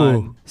good Ooh.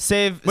 one.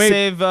 Save Wait.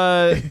 save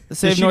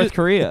she North de-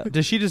 Korea.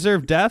 Does she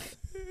deserve death?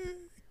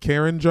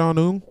 Karen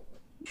Jong-un.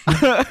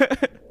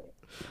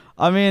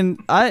 I mean,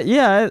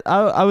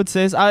 I would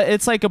say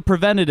it's like a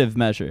preventative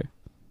measure.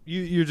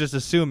 You're just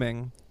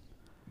assuming.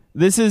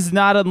 This is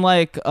not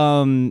unlike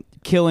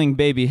killing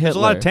baby Hitler. There's a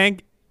lot of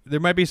there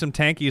might be some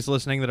tankies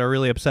listening that are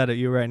really upset at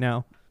you right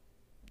now.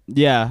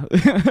 Yeah.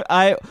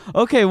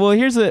 Okay, well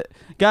here's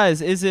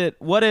guys,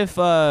 what if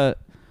the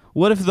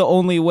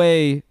only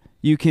way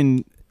you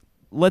can,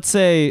 let's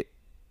say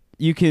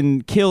you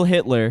can kill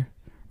Hitler,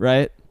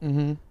 right?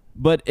 Mm-hmm.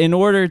 But in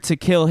order to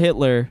kill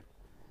Hitler,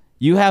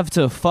 you have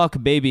to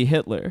fuck baby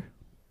Hitler.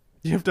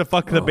 You have to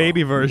fuck the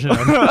baby version of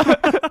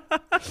it.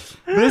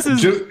 This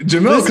is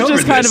Jamel this is covered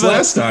just kind this of a-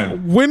 last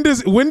time. When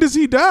does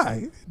he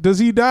die? Does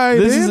he die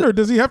This then, is- or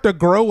does he have to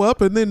grow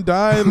up and then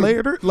die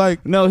later?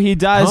 Like, No, he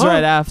dies Huh?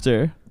 right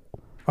after.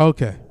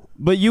 okay,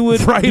 But you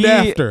would right be,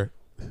 after.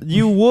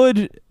 You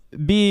would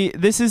be.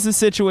 This is a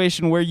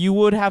situation where you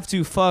would have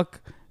to fuck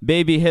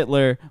baby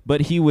Hitler,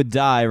 but he would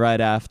die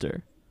right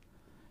after.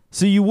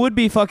 So you would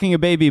be fucking a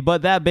baby,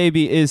 but that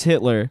baby is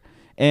Hitler,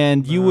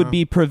 and you would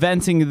be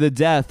preventing the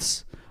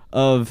deaths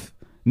of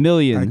I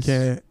millions.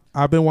 can't.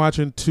 I've been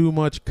watching too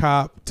much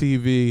cop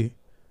TV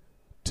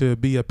to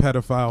be a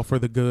pedophile for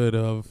the good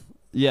of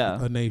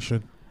Yeah. a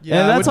nation.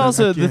 And that's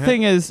also I the can't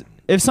thing is,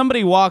 if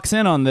somebody walks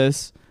in on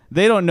this,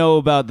 they don't know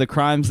about the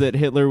crimes that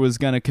Hitler was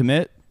going to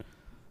commit.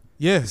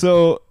 Yeah,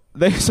 So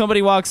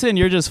somebody walks in,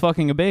 you're just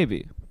fucking a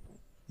baby.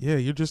 yeah.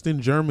 You're just in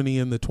Germany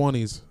in the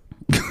 20s.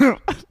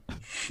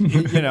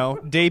 You know,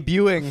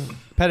 debuting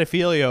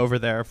pedophilia over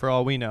there for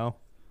all we know.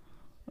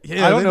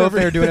 Yeah, I don't know if they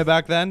never- were doing it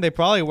back then. They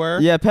probably were.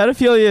 Yeah,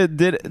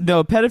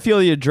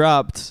 pedophilia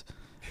dropped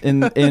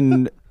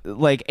in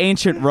like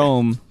ancient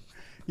Rome.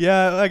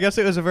 Yeah, I guess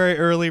it was a very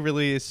early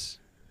release.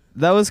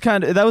 That was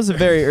a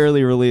very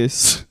early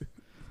release.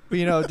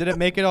 But, did it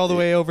make it all the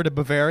way over to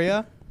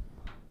Bavaria?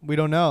 We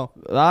don't know.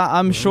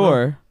 I'm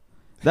sure.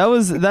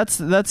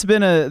 That's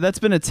been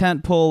a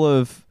tent pole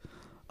of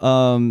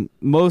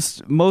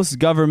most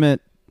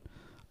government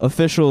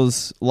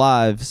officials'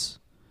 lives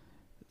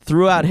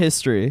throughout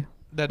history.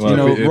 That's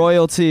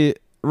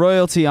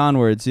Royalty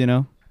onwards.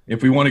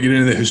 If we want to get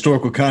into the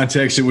historical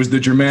context, it was the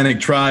Germanic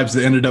tribes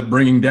that ended up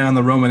bringing down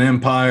the Roman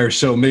Empire.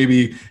 So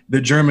maybe the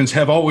Germans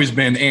have always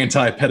been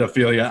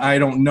anti-pedophilia. I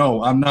don't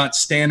know. I'm not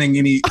standing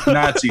any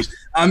Nazis.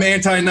 I'm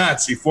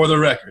anti-Nazi, for the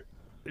record.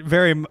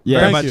 Very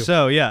Thank much you.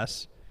 so,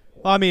 yes.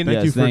 Well, I mean,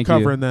 Thank you for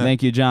covering that.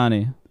 Thank you,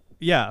 Johnny.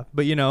 yeah,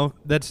 but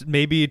that's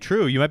maybe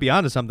true. You might be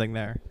onto something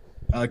there.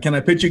 Can I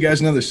pitch you guys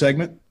another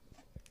segment?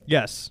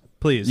 Yes,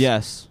 please.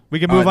 Yes. We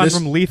can move on this-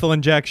 from lethal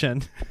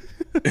injection.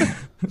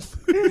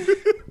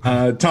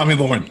 Tommy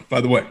Lauren,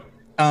 by the way.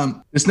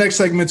 This next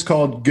segment's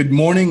called Good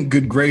Morning,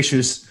 Good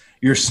Gracious.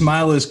 Your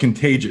smile is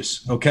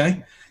contagious,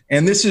 okay?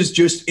 And this is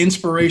just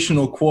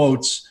inspirational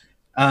quotes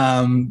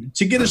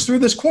to get us through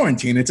this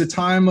quarantine. It's a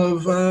time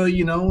of,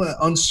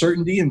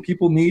 uncertainty, and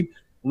people need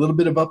a little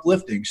bit of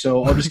uplifting.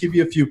 So I'll just give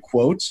you a few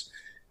quotes.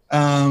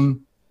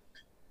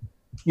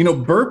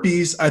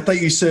 Burpees, I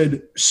thought you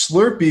said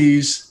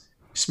Slurpees.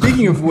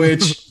 Speaking of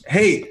which,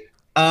 hey,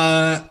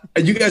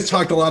 you guys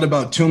talked a lot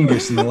about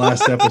Tungus in the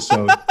last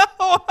episode.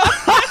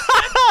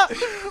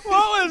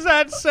 What was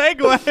that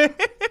segue?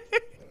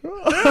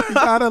 You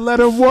gotta let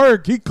him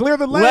work. He cleared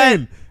the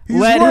lane. He's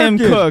Let him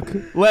working.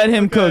 cook. Let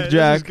him cook,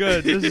 Jack.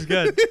 This is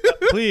good.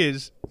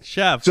 Please,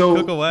 chef, So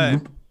cook away.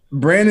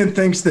 Brandon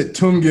thinks that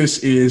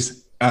Tungus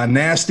is a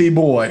nasty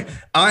boy.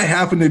 I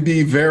happen to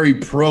be very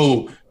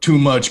pro too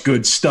much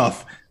good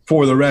stuff,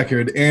 for the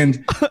record.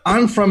 And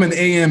I'm from an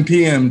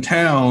AM/PM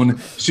town,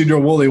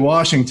 Cedar-Woolley,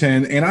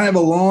 Washington, and I have a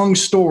long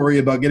story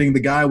about getting the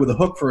guy with a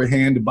hook for a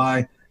hand to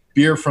buy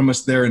beer from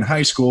us there in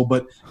high school,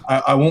 but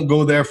I won't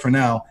go there for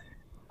now.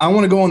 I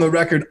want to go on the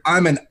record.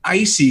 I'm an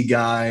icy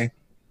guy.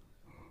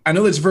 I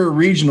know that's very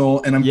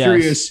regional, and I'm Yes.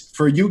 curious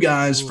for you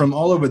guys from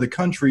all over the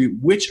country,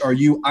 which are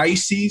you,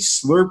 icy,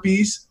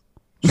 Slurpees,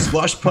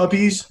 slush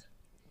puppies?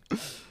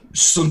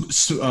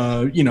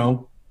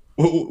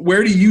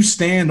 Where do you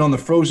stand on the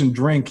frozen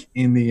drink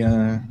in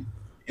the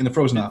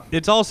frozen aisle?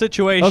 It's all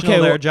situational Okay,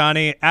 there, well-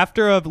 Johnny.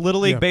 After a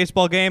little league Yeah.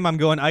 baseball game, I'm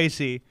going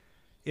icy.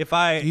 If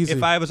I Easy.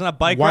 was on a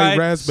bike White ride,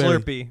 raspberry.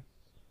 Slurpee.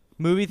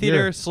 Movie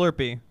theater, Yeah.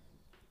 Slurpee.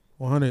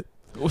 100.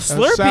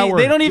 Slurpee. sour.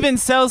 They don't even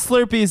sell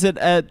Slurpees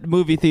at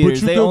movie But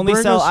theaters. you They can only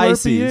bring sell a Slurpee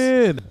ices.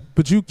 in.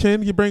 But you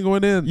bring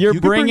one in. You're You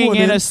can bring bringing one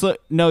in a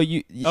no.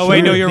 You. Oh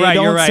wait, no, you're they right.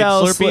 don't You're right.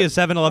 sell Slurpee is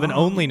 7-Eleven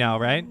only now,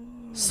 right?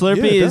 Slurpee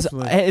Yeah, is.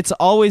 definitely. It's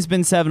always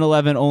been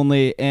 7-Eleven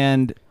only,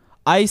 and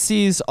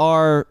ices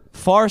are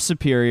far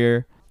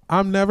superior.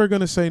 I'm never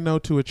gonna say no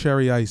to a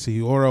cherry icy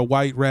or a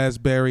white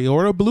raspberry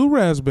or a blue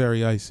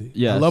raspberry icy. I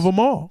Yes. love them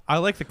all. I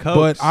like the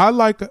Cokes. But I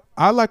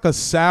like a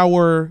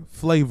sour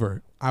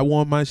flavor. I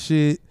want my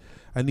shit.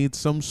 I need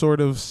some sort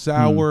of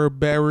sour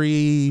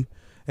berry,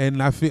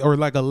 and I feel or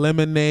like a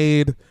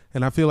lemonade.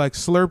 And I feel like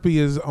Slurpee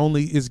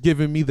is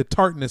giving me the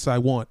tartness I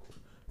want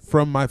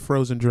from my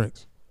frozen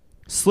drinks.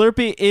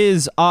 Slurpee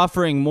is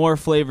offering more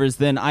flavors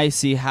than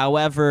icy.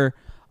 However,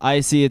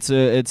 icy it's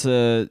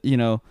a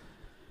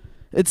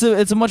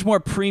much more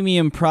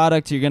premium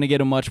product. You're gonna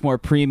get a much more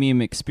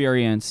premium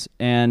experience,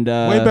 and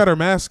Way better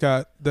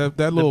mascot. That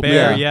the little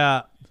bear, bear.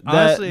 yeah. The,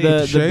 Honestly,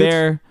 the Shades?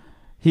 bear,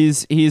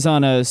 he's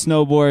on a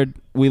snowboard.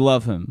 We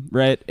love him,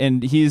 right?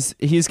 And he's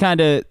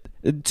kind of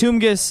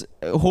Toomgus,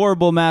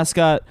 horrible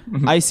mascot.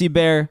 Icy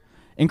Bear,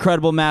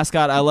 incredible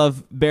mascot. I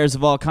love bears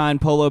of all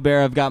kind. Polo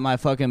bear. I've got my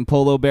fucking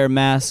polo bear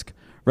mask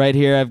right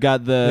here. I've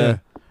got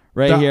the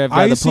here. I've got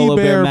the icy polo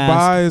bear mask.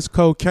 buys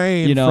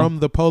cocaine from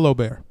the polar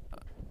bear.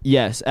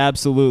 Yes,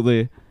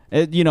 absolutely.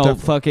 Definitely.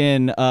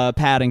 Fucking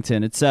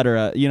Paddington,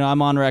 etc.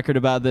 I'm on record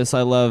about this.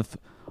 I love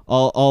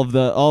all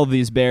of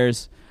these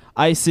bears.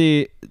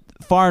 Icy,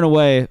 far and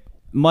away,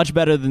 much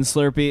better than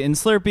Slurpee. And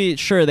Slurpee,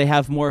 sure, they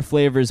have more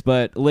flavors,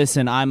 but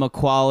listen, I'm a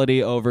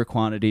quality over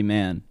quantity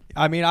man.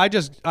 I mean,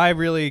 I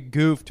really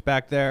goofed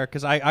back there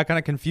because I kind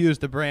of confused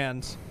the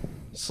brands.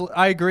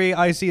 I agree,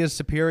 icy is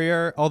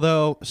superior,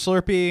 although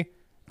Slurpee,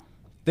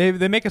 they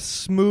make a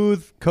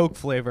smooth Coke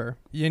flavor,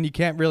 and you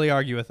can't really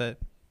argue with it.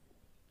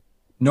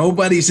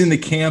 Nobody's in the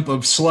camp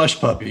of slush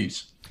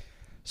puppies.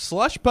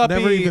 Slush Puppy.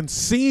 Never even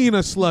seen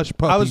a slush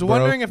puppy. I was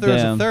wondering if there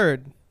was a Damn.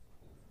 third.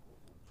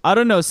 I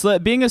don't know.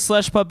 Being a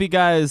slush puppy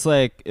guy is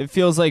like, it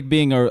feels like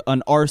being an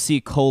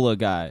RC Cola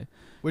guy.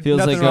 Which Feels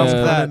nothing like wrong a- with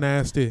kind that. of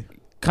nasty.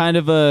 Kind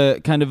of a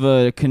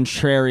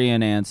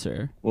contrarian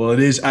answer. Well, it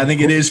is. I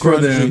think it is for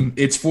them.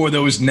 It's for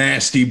those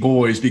nasty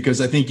boys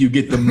because I think you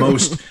get the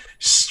most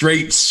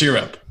straight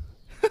syrup.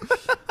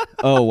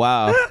 Oh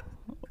wow.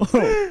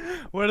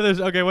 What are those?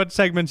 Okay, what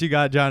segments you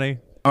got, Johnny?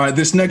 All right,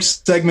 this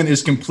next segment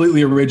is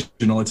completely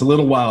original. It's a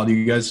little wild.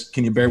 You guys,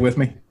 can you bear with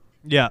me?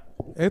 Yeah.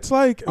 It's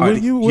like All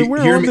right, when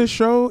we're hear on me- this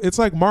show, it's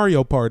like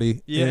Mario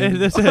Party. Yeah, And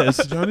this is.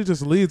 Johnny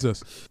just leads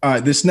us. All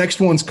right, this next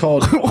one's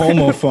called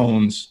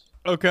homophones.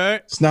 Okay.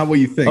 It's not what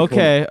you think.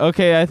 Okay.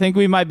 I think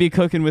we might be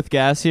cooking with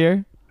gas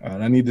here. All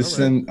right, I need to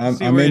send.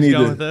 See I where may he's need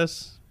going to. with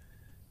this.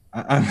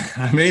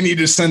 I may need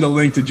to send a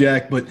link to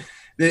Jack, but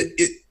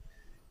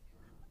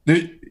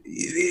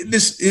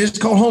this is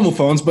called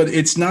homophones, but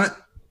it's not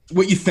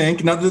what you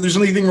think. Not that there's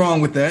anything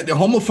wrong with that. The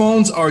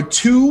homophones are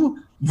two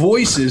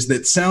voices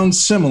that sound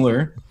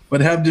similar but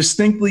have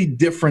distinctly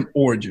different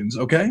origins.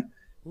 Okay.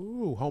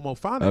 Ooh,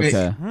 homophonic.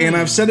 Okay. And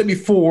I've said it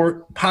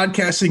before,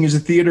 podcasting is a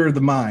theater of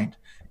the mind.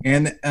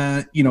 And,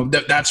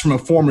 that's from a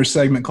former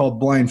segment called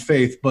Blind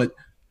Faith. But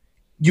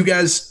you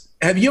guys,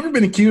 have you ever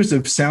been accused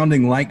of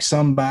sounding like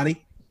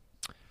somebody?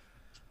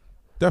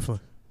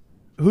 Definitely.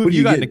 Who What have do you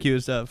you gotten get?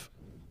 accused of?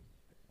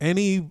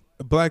 Any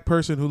black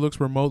person who looks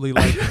remotely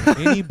like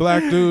any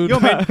black dude. Yo,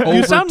 man, over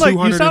you sound like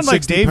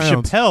 260 Dave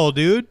pounds. Chappelle,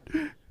 dude.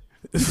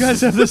 You guys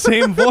have the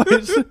same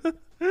voice.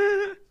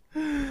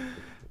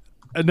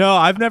 No,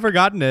 I've never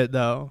gotten it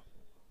though.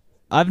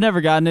 I've never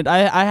gotten it.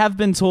 I have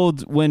been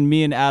told when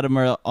me and Adam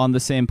are on the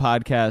same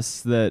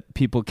podcast that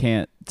people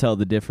can't tell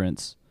the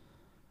difference.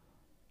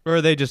 Or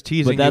are they just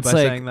teasing you by that's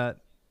like- saying that?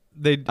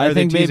 I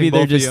think maybe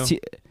they're just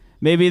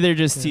maybe they're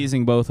just Yeah.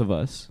 teasing both of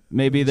us.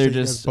 Maybe they're So you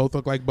guys just both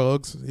look like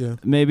bugs. Yeah.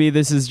 maybe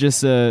this is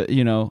just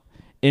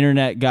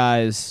internet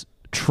guys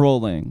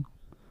trolling.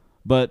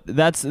 But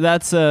that's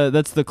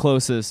the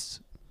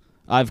closest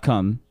I've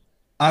come.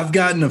 I've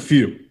gotten a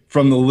few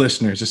from the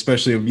listeners,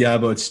 especially of Yeah,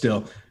 But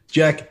Still.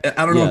 Jack,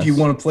 I don't know if you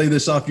Yes. want to play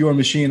this off your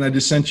machine. I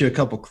just sent you a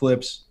couple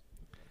clips.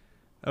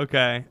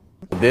 Okay.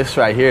 This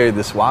right here,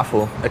 this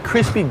waffle, a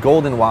crispy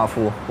golden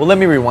waffle. Well, let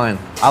me rewind.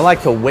 I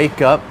like to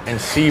wake up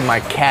and see my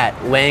cat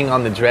laying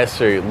on the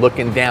dresser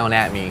looking down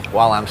at me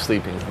while I'm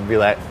sleeping and be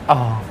like,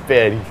 oh,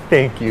 Betty,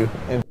 thank you.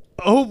 And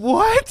Oh,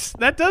 what?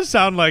 That does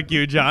sound like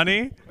you,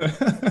 Johnny.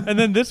 And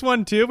then this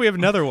one too. We have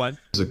another one.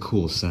 It's a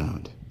cool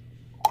sound.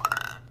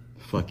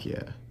 Fuck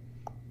yeah.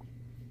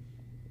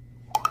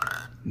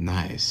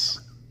 Nice.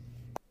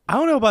 I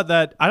don't know about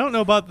that. I don't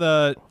know about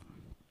the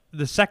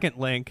second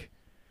link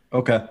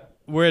Okay.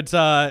 where it's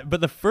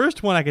but the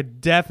first one I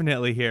could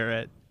definitely hear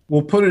it.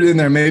 We'll put it in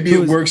there. Maybe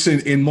it works in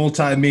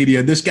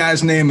multimedia. This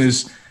guy's name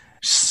is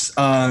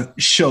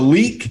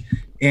Shalik,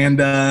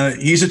 and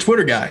he's a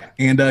Twitter guy,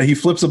 and he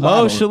flips a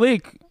bottle. Oh,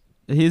 Shalik.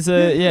 He's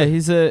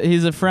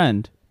a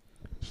friend.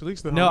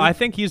 Shalik's the No, homie. I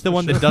think he's the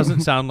one that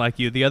doesn't sound like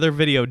you. The other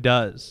video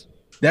does.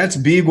 That's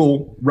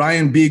Beagle,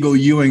 Ryan Beagle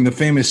Ewing, the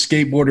famous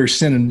skateboarder,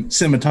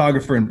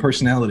 cinematographer, and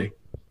personality.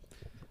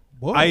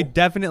 Whoa. I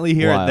definitely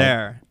hear Wild. it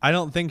there. I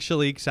don't think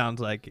Shalik sounds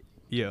like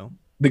you.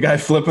 The guy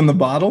flipping the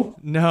bottle?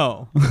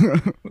 No.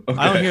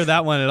 I don't hear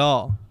that one at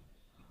all.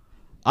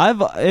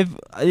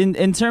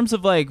 In terms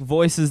of like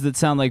voices that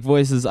sound like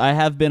voices, I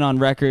have been on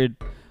record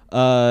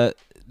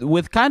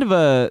with kind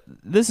of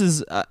this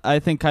is I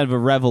think kind of a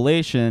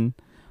revelation.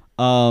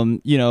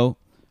 Kermit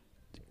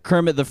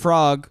the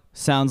Frog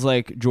sounds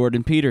like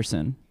Jordan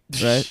Peterson,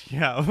 right?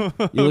 Yeah.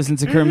 You listen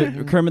to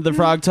Kermit the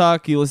Frog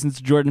talk, you listen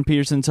to Jordan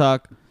Peterson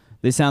talk,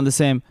 they sound the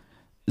same.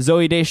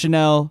 Zoe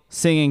Deschanel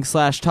singing /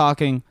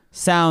 talking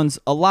sounds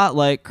a lot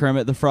like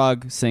Kermit the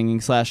Frog singing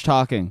 /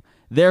 talking.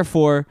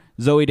 Therefore,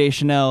 Zoe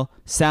Deschanel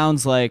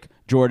sounds like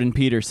Jordan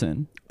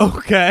Peterson.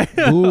 Okay.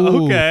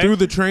 Ooh, Okay. through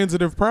the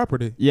transitive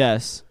property.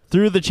 Yes,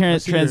 through the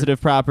see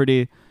transitive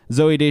property,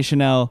 Zoe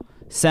Deschanel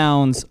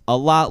sounds a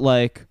lot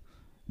like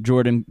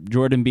Jordan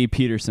B.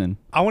 Peterson.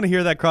 I want to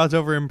hear that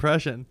crossover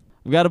impression.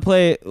 We've got to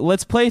play.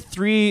 Let's play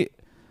 3.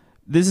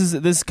 This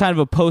is kind of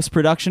a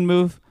post-production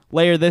move.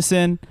 Layer this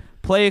in.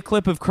 Play a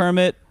clip of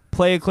Kermit.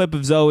 Play a clip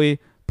of Zoe.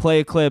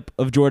 Play a clip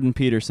of Jordan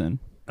Peterson.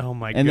 Oh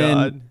my And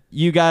god. then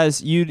you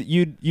guys, you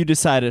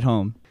decide at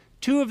home.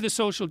 2 of the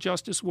social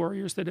justice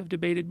warriors that have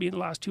debated me in the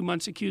last 2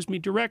 months accused me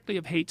directly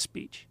of hate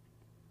speech.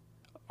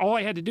 All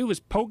I had to do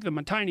was poke them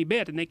a tiny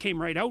bit, and they came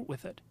right out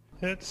with it.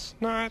 It's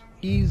not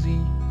easy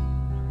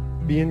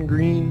being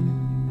green,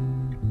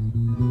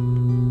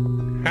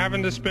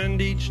 having to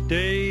spend each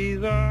day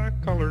the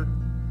color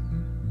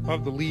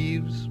of the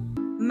leaves.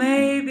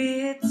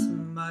 Maybe it's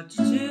much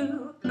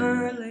too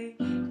early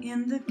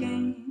in the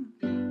game.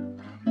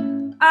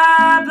 But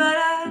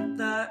I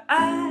thought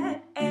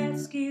I'd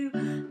ask you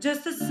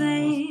just the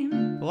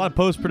same. A lot of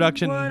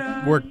post-production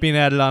work being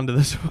added onto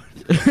this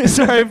one.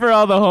 Sorry for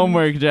all the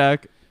homework,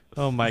 Jack.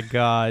 Oh my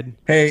god.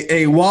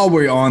 Hey, while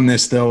we're on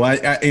this though,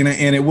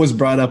 and it was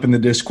brought up in the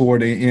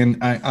Discord,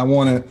 and I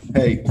want to,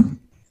 hey,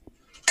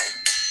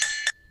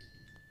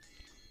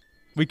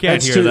 We can't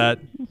That's hear true. that.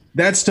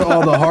 that's to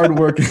all the hard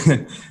work.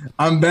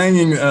 I'm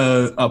banging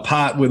a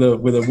pot with a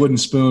wooden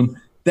spoon.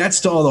 That's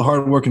to all the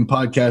hardworking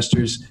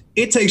podcasters.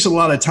 It takes a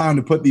lot of time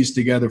to put these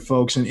together,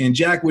 folks. And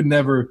Jack would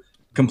never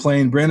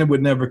complain. Brandon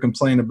would never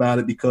complain about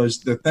it because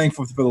they're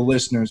thankful for the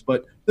listeners.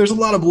 But there's a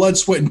lot of blood,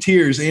 sweat, and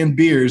tears and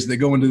beers that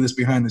go into this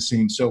behind the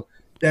scenes. So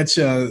that's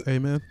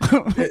Amen.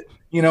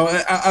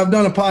 I've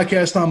done a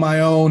podcast on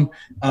my own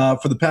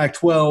for the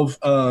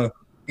Pac-12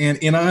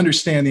 and I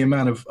understand the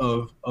amount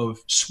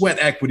of sweat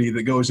equity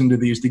that goes into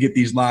these to get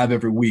these live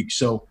every week.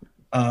 So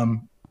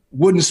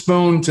wooden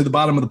spoon to the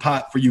bottom of the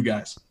pot for you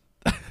guys.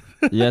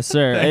 Yes,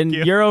 sir. And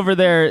you. you're over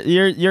there.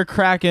 You're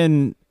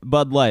cracking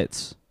Bud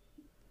Lights.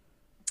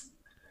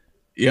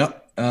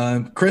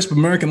 Yep. Crisp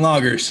American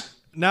lagers.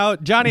 Now,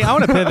 Johnny, I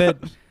want to pivot.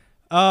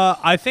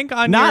 I think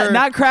on your...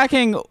 Not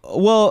cracking.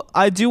 Well,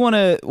 I do want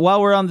to.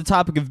 While we're on the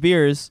topic of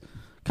beers,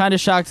 kind of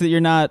shocked that you're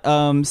not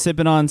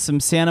sipping on some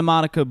Santa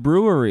Monica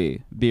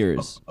Brewery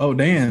beers. Oh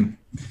damn.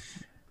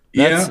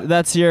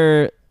 That's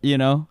your.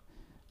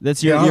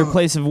 That's your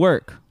place of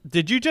work.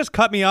 Did you just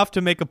cut me off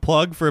to make a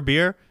plug for a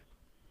beer?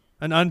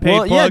 An unpaid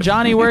Well, plug? yeah,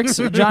 Johnny works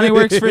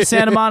for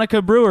Santa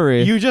Monica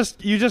Brewery. You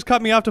just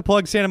cut me off to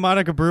plug Santa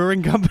Monica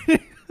Brewing Company.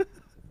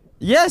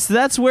 Yes,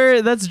 that's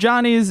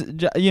Johnny's.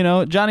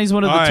 Johnny's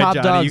one of the All right, top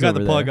Johnny, dogs. you got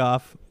the over plug there.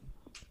 off.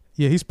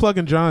 Yeah, he's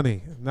plugging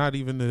Johnny, not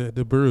even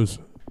the brews.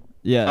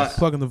 Yes.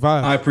 Plugging the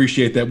vibe. I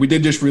appreciate that. We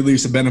did just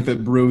release a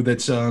benefit brew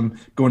that's going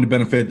to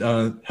benefit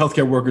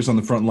healthcare workers on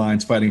the front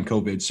lines fighting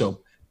COVID.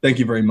 So thank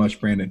you very much,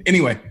 Brandon.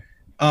 Anyway,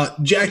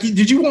 Jackie,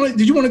 did you want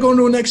to go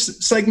into a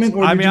next segment?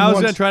 Or I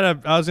was going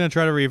to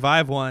try to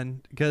revive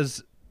one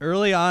because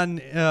early on,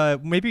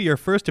 maybe your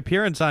first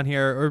appearance on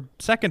here or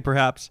second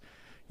perhaps,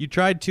 you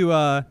tried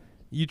to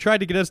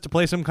get us to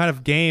play some kind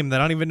of game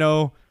that I don't even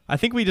know. I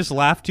think we just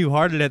laughed too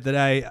hard at it that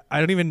I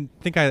don't even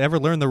think I ever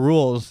learned the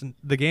rules.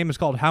 The game is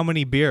called How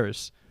Many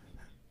Beers?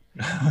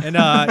 And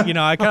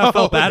I kind of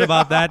felt bad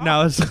about that, and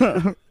I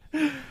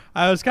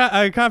was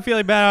kind of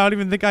feeling bad. I don't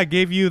even think I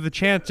gave you the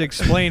chance to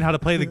explain how to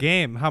play the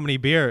game. How many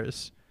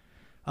beers?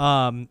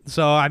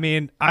 So I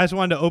mean, I just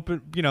wanted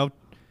to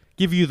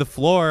give you the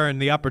floor and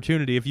the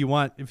opportunity if you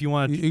want you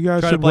to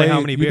guys try should to play wait.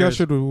 how many beers.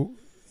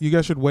 You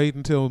guys should wait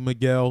until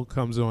Miguel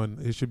comes on.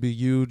 It should be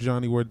you,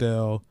 Johnny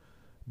Wardell,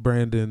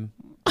 Brandon,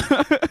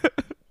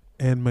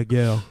 and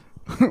Miguel.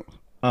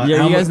 Are you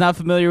guys not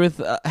familiar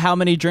with How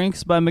Many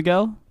Drinks by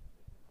Miguel?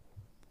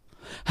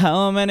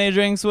 How many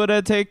drinks would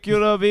it take you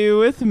to be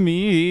with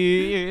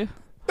me?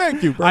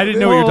 Thank you, bro. I didn't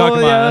know what you were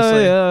talking about,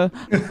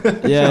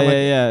 honestly.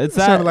 Yeah. It's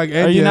that. sounded like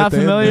Are you Enya not at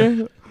the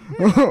end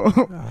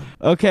familiar?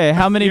 Okay,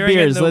 how many Hearing it,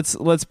 beers?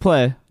 no. Let's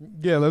play.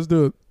 Yeah, let's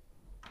do it.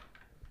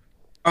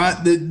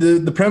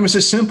 The premise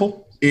is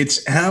simple.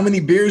 It's how many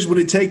beers would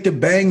it take to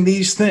bang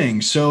these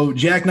things? So,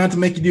 Jack, not to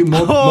make you do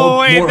more.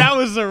 That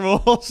was the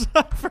rules.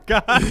 I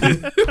forgot.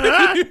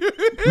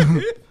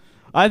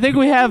 I think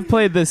we have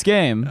played this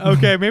game.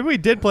 Okay, maybe we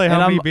did play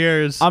how many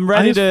beers. I'm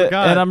ready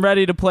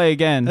to play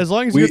again. As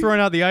long as you're throwing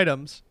out the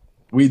items.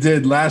 We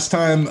did last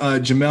time.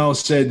 Jamel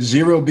said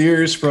 0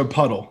 beers for a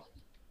puddle.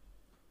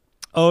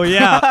 Oh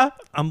yeah,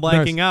 I'm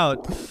blanking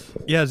out.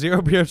 Yeah,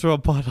 0 beers for a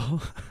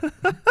puddle.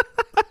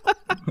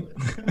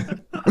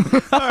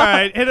 All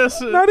right, hit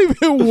us. Not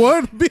even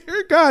one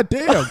beer. God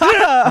damn.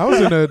 I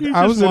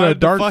was in a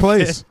dark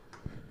place.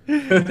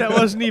 That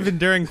wasn't even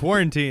during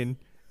quarantine.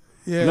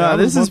 Yeah, no,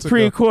 this is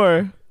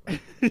pre-core.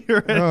 You're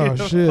ready Oh,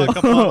 to shit. fuck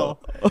a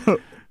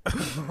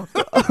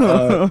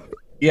puddle.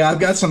 Yeah, I've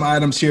got some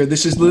items here.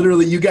 This is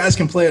literally, you guys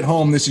can play at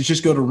home. This is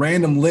just go to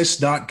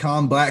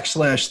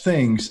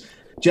randomlist.com/things.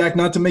 Jack,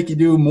 not to make you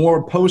do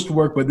more post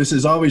work, but this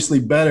is obviously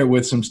better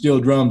with some steel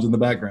drums in the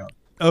background.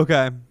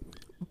 Okay.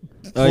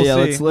 Oh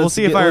yeah, we'll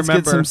see if I remember.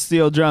 Let's get some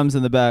steel drums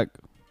in the back.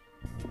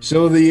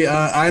 So the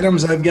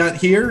items I've got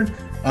here,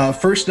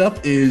 first up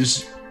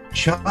is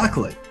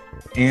chocolate.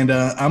 And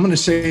I'm going to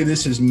say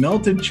this is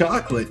melted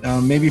chocolate,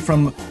 maybe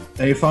from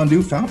a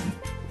fondue fountain.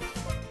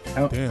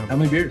 How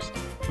many beers?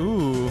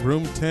 Ooh,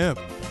 room temp.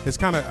 It's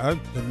kind of a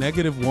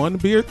 -1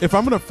 beer. If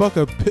I'm going to fuck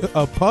a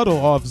puddle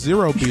off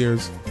 0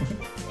 beers,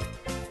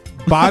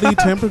 body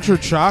temperature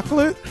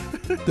chocolate?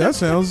 That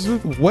sounds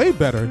way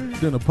better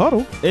than a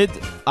puddle.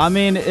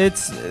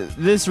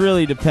 This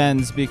really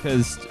depends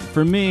because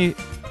for me,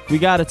 we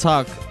got to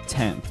talk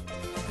temp.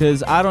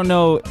 Because I don't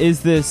know,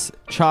 is this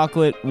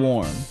chocolate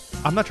warm?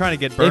 I'm not trying to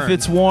get burned. If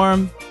it's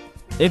warm,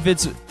 if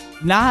it's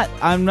not,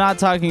 I'm not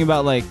talking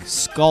about like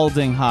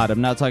scalding hot.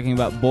 I'm not talking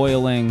about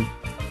boiling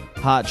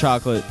hot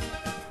chocolate.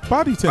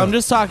 Body temp. I'm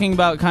just talking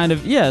about kind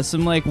of,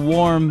 some like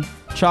warm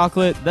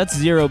chocolate. That's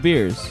 0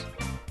 beers.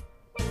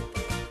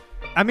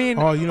 I mean,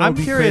 Oh, you know I'm what'd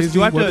be curious.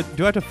 crazy?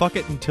 Do I have to fuck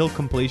it until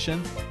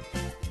completion?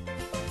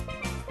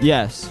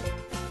 Yes.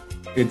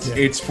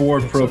 It's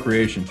for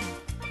procreation.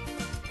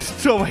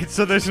 So wait,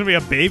 so there's gonna be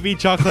a baby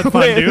chocolate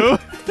fondue?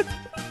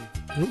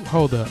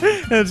 Hold up.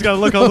 And it's gonna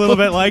look a little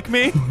bit like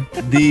me?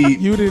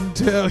 You didn't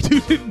tell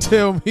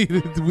me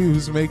that we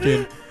was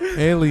making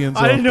aliens.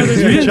 I didn't know there's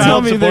You any didn't child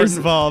tell me support there's-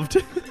 involved.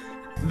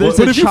 There's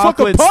But a if you fuck a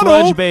chocolate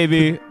puddle- sludge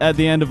baby at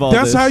the end of all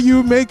That's this. how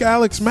you make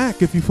Alex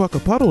Mack if you fuck a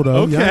puddle,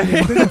 though. Okay. Y'all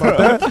didn't think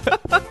about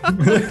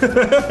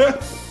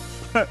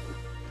that.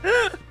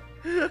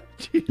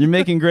 You're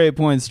making great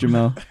points,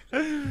 Jamel.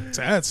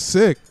 That's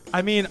sick.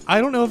 I mean,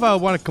 I don't know if I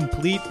want to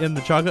complete in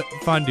the chocolate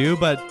fondue,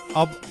 but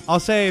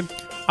I'll say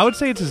I would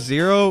say it's a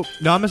 0.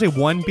 No, I'm gonna say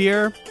 1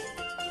 beer.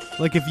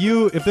 Like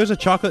if there's a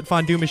chocolate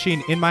fondue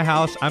machine in my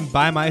house, I'm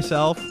by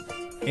myself,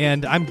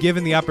 and I'm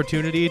given the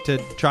opportunity to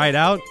try it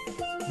out.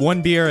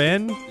 one beer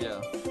in,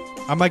 Yeah.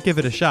 I might give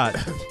it a shot.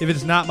 If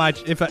it's not my,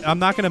 I'm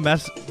not gonna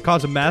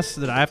cause a mess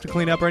that I have to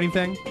clean up or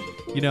anything,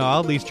 I'll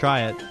at least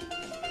try it.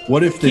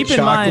 What if the Keep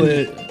in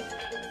mind- chocolate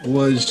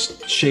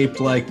was shaped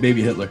like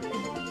Baby Hitler?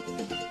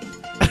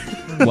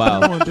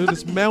 Wow. Come on, dude,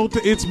 it's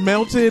melted. It's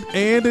melted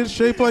and it's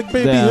shaped like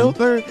Baby Damn.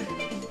 Hitler.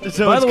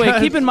 So By it's the way, kinda-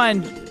 keep in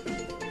mind,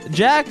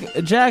 Jack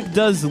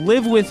does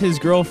live with his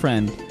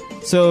girlfriend,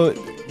 so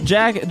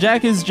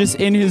Jack is just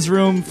in his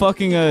room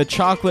fucking a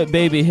chocolate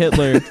Baby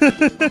Hitler.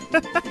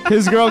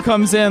 His girl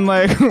comes in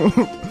like,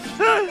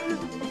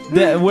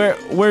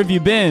 where have you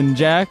been,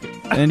 Jack?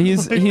 And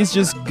he's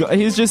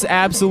just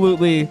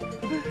absolutely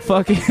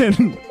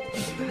fucking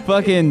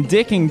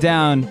dicking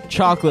down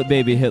chocolate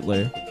Baby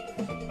Hitler.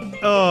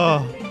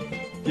 Oh,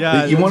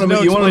 yeah. You want to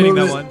no you want to explaining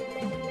move that one.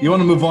 You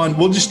want to move on?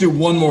 We'll just do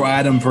one more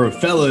item for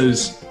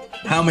fellas.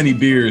 How many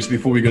beers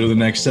before we go to the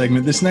next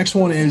segment? This next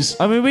one is.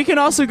 I mean, we can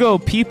also go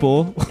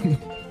people.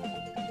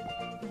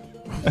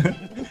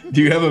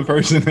 Do you have a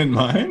person in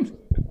mind?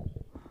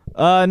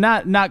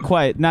 Not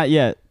quite, not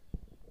yet.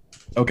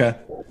 Okay.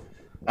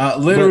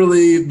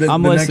 Literally,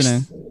 I'm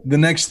listening. The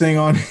next thing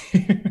on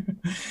here,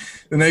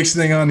 the next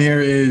thing on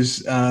here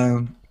is,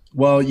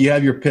 well, you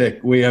have your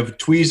pick. We have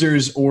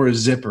tweezers or a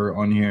zipper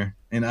on here,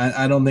 and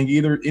I don't think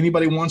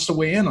anybody wants to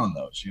weigh in on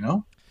those.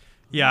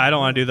 Yeah, I don't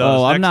want to do those.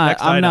 Oh, I'm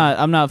Next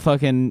item. not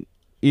fucking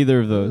either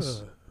of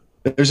those.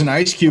 There's an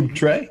ice cube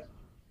tray.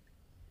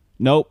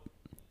 Nope.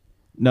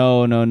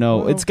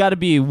 No. It's got to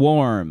be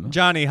warm.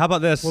 Johnny, how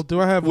about this? Well, do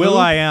I have Will lube?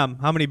 I Am?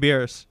 How many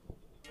beers?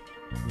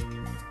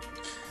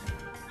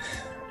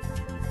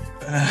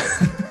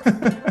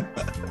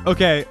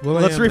 Okay, Will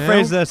I let's Am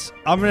rephrase now? this.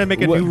 I'm gonna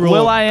make a new rule.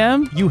 Will I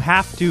Am? You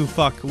have to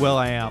fuck Will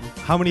I Am.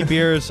 How many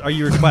beers are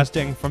you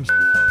requesting from?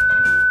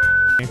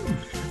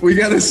 We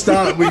gotta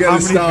stop. We How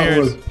gotta many stop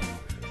beers? with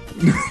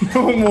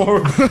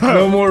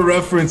no more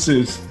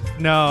references.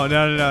 No.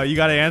 You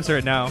got to answer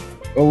it now.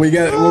 Well, we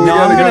got. Well, we No,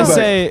 gotta I'm gonna go back.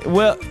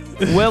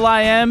 say Will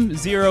I Am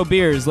 0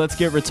 beers. Let's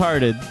get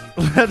retarded.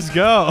 Let's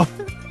go.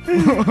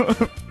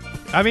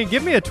 I mean,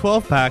 give me a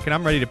 12 pack and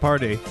I'm ready to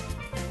party.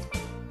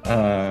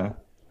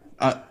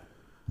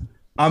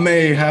 I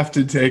may have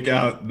to take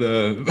out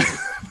the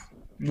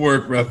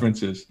work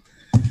references.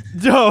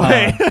 No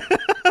way.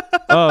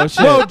 Oh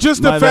shit. No,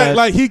 just the My fact bad.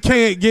 like he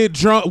can't get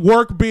drunk.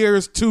 Work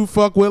beers to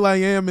fuck Will I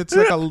Am. It's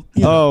like a.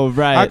 Oh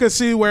right. I could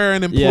see where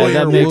an yeah, employer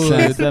that makes would.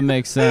 sense. That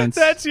makes sense.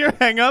 That's your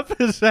hang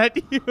up? Is that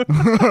you?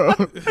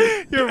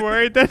 You're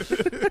worried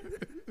that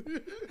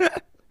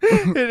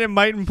and it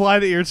might imply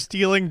that you're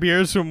stealing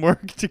beers from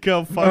work to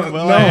go fuck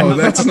Will I No, Am.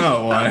 that's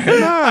not why. Nah,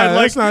 I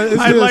that's not. It's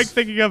I just like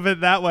thinking of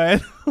it that way.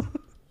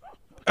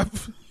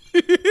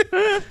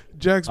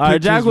 Jack's All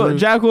right,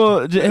 pictures Jack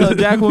were-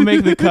 will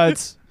make the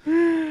cuts.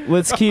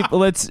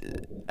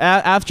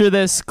 After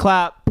this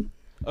clap.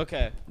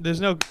 Okay. There's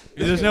no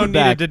need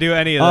Back. to do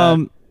any of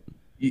that.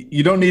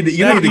 You don't need to.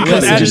 You That- don't need you to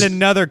just cut it. added Just,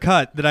 another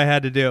cut that I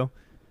had to do.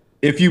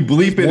 if you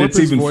bleep it, Warp it's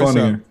his even voice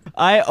funnier.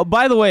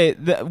 By the way,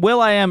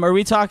 Will I Am, are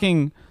we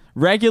talking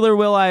regular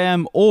Will I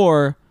Am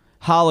or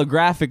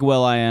holographic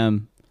Will I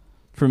Am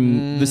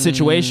from the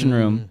Situation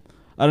Room?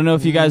 I don't know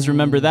if you guys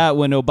remember that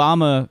when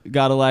Obama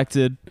got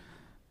elected.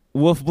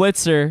 Wolf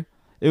Blitzer,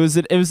 it was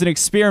an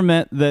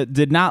experiment that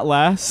did not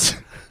last.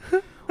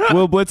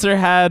 Will Blitzer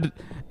had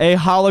a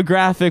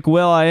holographic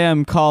Will I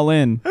Am call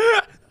in.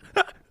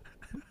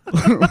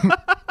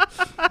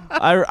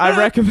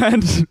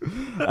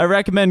 I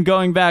recommend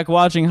going back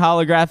watching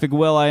holographic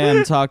Will I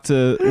Am talk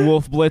to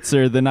Wolf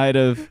Blitzer the night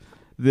of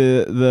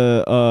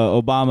the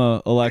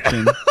Obama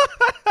election.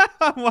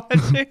 I'm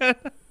watching it.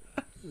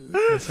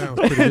 That sounds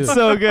pretty good. It's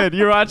so good.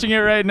 You're watching it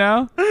right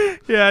now?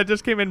 Yeah, it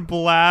just came in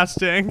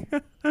blasting.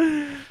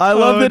 I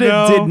love that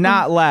no. it did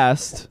not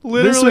last.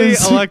 Literally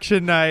This was-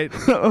 election night.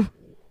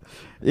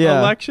 yeah.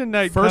 Election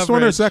night First one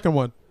or coverage. second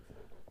one?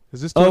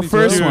 Is this? Oh,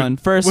 2012?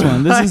 first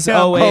one. This is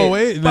Oh, 08. Oh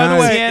wait, By the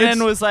nice. way, CNN it's-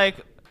 was like,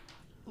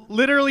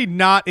 Literally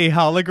not a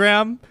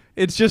hologram.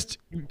 It's just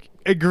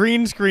a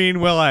green screen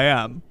Will I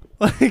Am.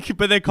 But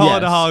they call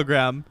it a Yes.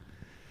 hologram.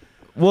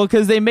 well,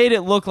 because they made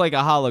it look like a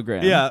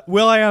hologram. Yeah,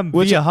 Will I Am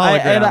Which via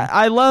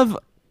hologram.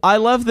 I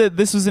love that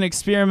this was an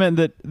experiment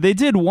that they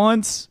did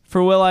once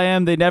for Will I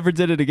Am. They never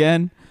did it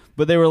again.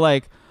 But they were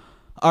like,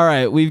 all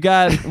right, we've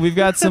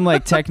got some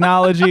like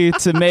technology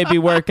to maybe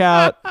work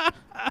out.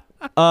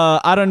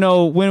 I don't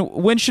know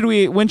when should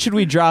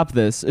we drop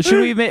this?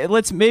 Should we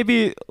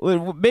maybe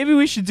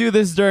we should do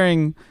this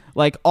during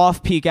like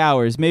off-peak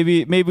hours.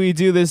 Maybe we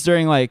do this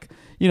during like,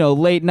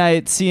 late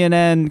night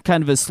CNN,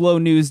 kind of a slow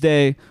news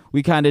day.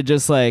 We kind of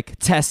just like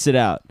test it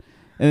out.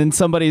 And then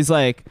somebody's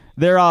like,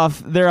 they're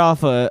off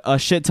a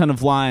shit ton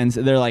of lines.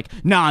 And they're like,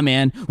 nah,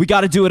 man, we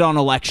got to do it on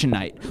election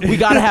night. We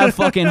got to have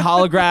fucking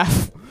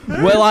holograph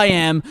Will I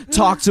Am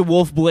talk to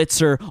Wolf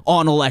Blitzer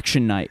on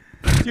election night.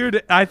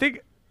 Dude, I think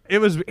it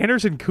was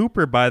Anderson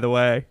Cooper, by the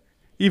way.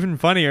 Even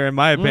funnier, in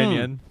my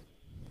opinion.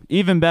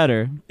 Even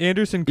better.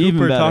 Anderson Even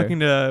Cooper better. talking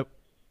to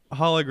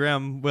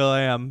hologram Will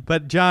I Am.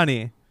 But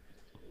Johnny,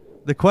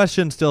 the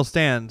question still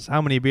stands.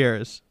 How many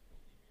beers?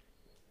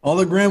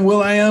 Hologram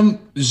Will I Am,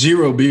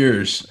 0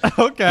 beers.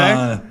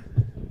 Okay.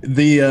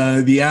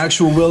 The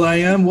actual Will I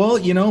Am, well,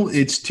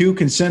 it's 2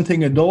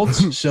 consenting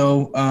adults,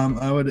 so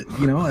I would,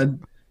 I'd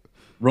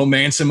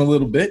romance him a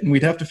little bit, and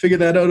we'd have to figure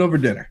that out over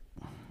dinner.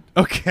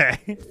 Okay.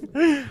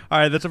 All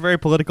right, that's a very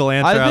political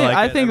answer.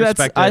 I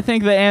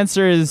think the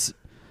answer is,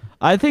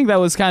 I think that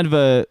was kind of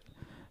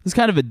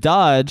a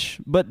dodge,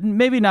 but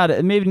maybe not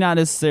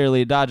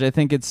necessarily a dodge. I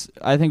think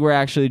we're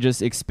actually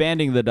just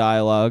expanding the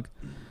dialogue.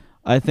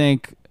 I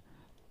think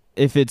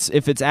if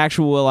it's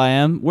actual Will I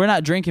Am, we're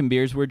not drinking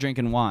beers, we're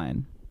drinking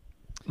wine.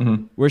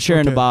 Mm-hmm. We're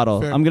sharing a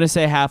bottle. Fair. I'm gonna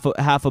say half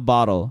a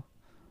bottle.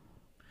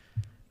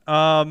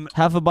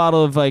 Half a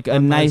bottle of like a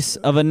nice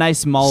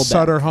Malbec.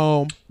 Sutter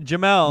home.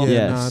 Jamel. Yeah,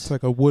 Yes. nah, it's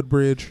like a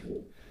Woodbridge.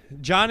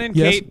 John and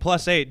Yes. Kate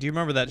plus 8. Do you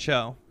remember that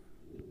show?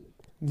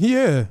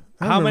 Yeah.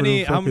 I How remember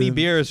many them fucking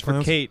beers for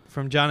clowns. Kate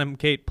from John and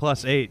Kate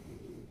plus 8?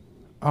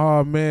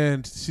 Oh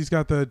man, she's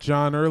got the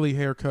John Early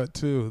haircut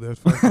too. That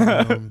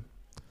fucking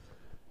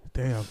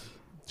damn.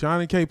 John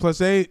and Kate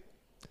plus 8.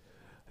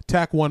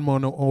 Tack one more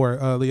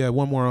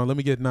one more on. Let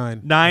me get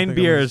 9. 9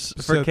 beers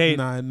for Kate.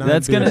 Nine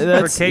That's beers.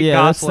 that's For Kate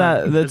yeah. That's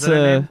Gosselin. not. That's Is that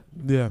her name?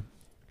 Yeah.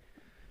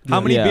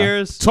 How many Yeah.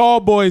 beers? Tall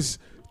boys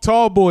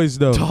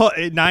though.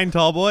 9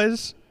 tall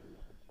boys?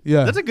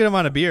 Yeah. That's a good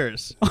amount of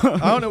beers. I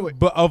don't know.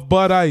 But of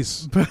Bud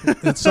Ice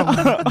and some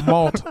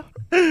malt.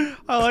 I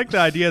like the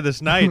idea of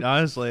this night,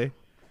 honestly.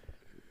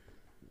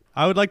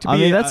 I would like to be. I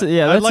mean, that's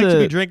I'd like to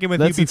be drinking with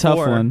you that's a tough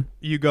before one.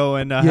 you go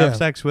and Yeah. have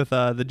sex with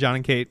the John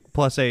and Kate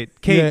plus 8.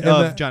 Kate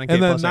of John and Kate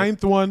and the plus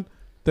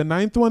 8.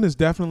 ninth one is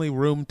definitely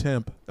room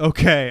temp.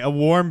 Okay, a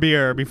warm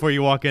beer before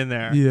you walk in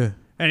there. Yeah.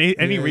 Any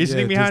Yeah,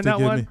 reasoning behind just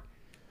to that get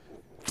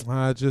one?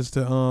 me. Just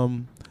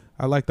to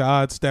I like the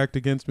odds stacked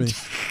against me.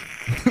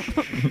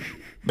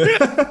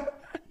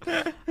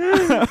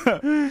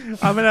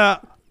 I'm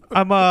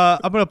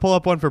gonna pull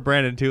up one for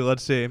Brandon too.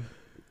 Let's see.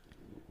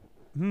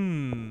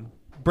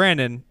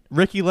 Brandon,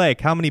 Ricky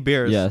Lake, how many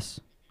beers? Yes.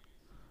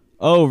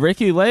 Oh,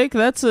 Ricky Lake.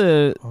 That's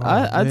a.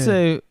 I'd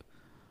man.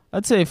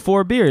 say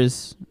 4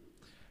 beers.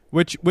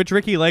 Which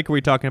Ricky Lake are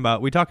we talking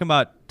about? We talking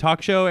about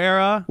talk show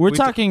era? We're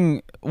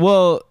talking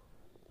talk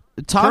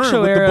Current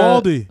show with era. the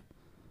Baldy.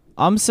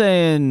 I'm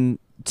saying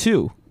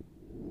 2.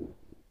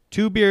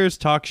 2 beers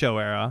talk show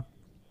era.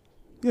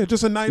 Yeah,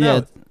 just a night Yeah,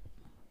 out.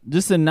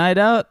 just a night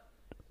out.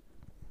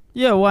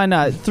 Yeah, why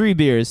not? 3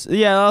 beers.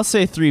 Yeah, I'll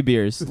say 3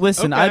 beers.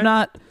 Listen, Okay. I'm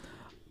not.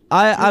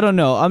 I don't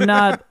know. I'm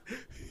not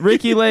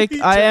Ricky Lake.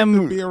 He I turned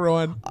am the beer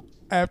on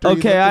after he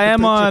okay. looked at I the am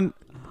picture. on.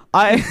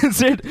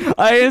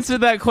 I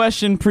answered that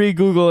question pre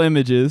Google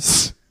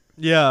Images.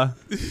 Yeah.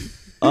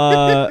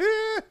 I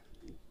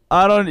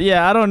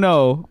don't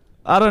know.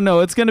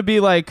 It's gonna be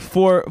like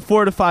 4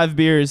 to 5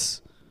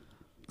 beers.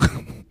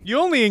 You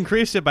only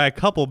increased it by a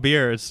couple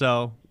beers,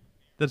 so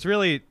it's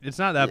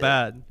not that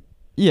bad.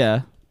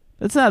 Yeah,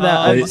 it's not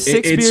that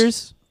 6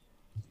 beers.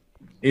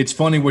 It's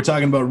funny we're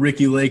talking about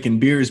Ricky Lake and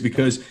beers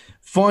because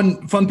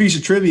fun piece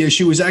of trivia.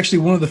 She was actually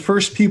one of the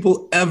first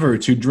people ever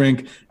to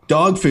drink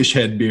Dogfish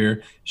Head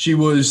beer. She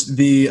was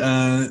the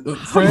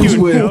friends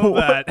with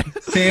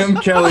Sam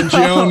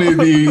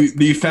Calagione,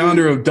 the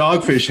founder of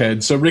Dogfish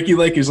Head. So Ricky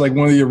Lake is like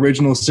one of the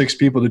original 6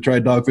 people to try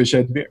Dogfish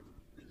Head beer.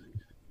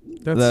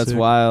 That's sick.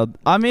 wild.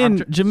 I mean,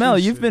 Jamel,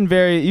 she's you've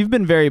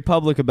been very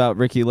public about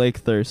Ricky Lake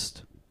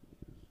thirst.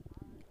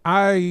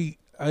 I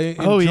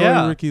enjoy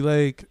yeah. Ricky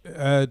Lake.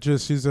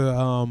 She's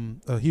a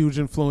huge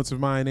influence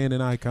of mine and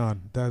an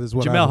icon. That is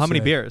what I Jamel, would how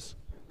many say. beers?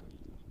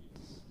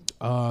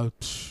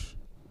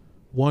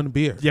 1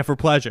 beer. Yeah, for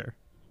pleasure.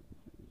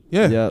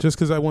 Yeah, Yep. just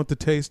because I want the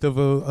taste of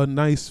a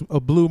nice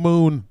blue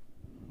moon.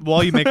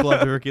 While you make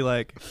love to Ricky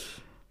Lake.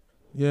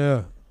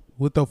 Yeah,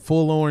 with the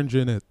full orange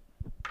in it.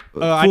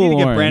 I need to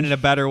give orange. Brandon a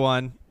better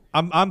one.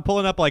 I'm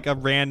pulling up like a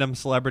random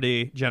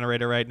celebrity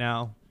generator right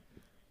now.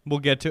 We'll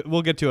get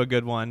to a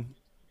good one.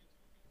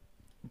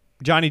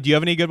 Johnny, do you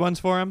have any good ones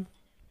for him?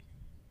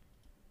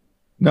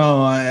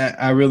 No,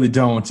 I really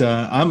don't.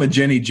 I'm a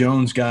Jenny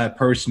Jones guy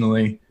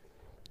personally.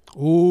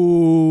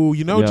 Ooh,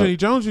 Yep. Jenny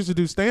Jones used to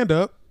do stand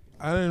up.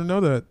 I didn't know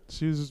that.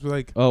 She was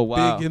like Oh,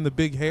 wow. big in the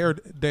big hair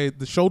day,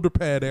 the shoulder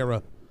pad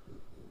era.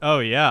 Oh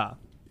yeah.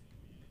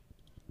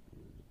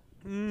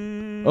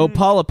 Oh,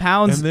 Paula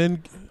Pounds. And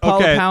then Paula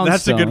Okay, Poundstone.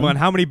 that's a good one.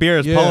 How many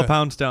beers? Yeah. Paula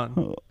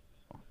Poundstone.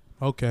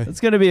 okay, That's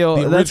gonna be a.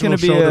 The That's gonna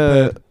original be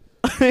a.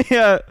 shoulder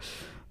Yeah,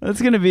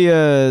 that's gonna be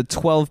a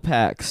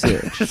 12-pack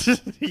stitch.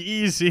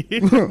 Easy.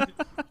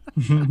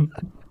 I'm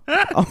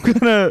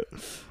gonna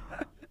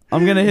hit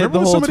remember the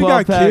when whole somebody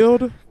got 12-pack.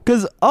 killed?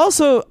 Because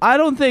also, I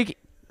don't think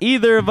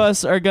either of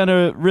us are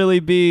gonna really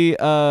be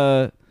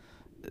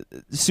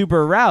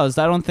super aroused.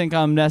 I don't think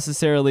I'm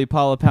necessarily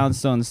Paula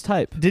Poundstone's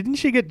type. Didn't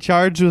she get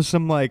charged with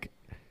some like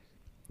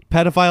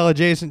pedophile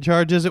adjacent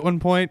charges at one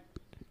point?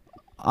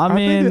 I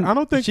mean, I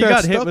don't think She that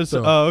got hit stuck, with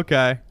some, though. oh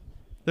okay.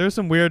 There's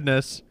some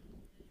weirdness.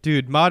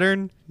 Dude,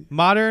 modern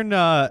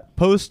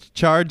post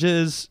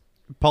charges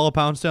Paula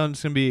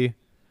Poundstone's going to be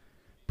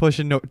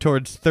pushing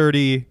towards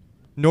 30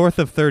 north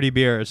of 30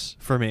 beers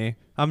for me.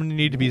 I'm going to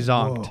need to be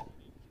zonked. Whoa.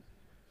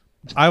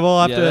 I will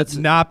have Yeah, to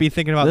not be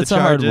thinking about the that's a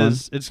hard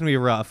charges. It's gonna be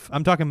rough.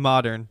 I'm talking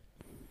modern.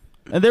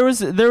 And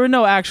there were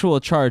no actual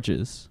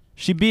charges.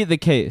 She beat the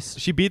case.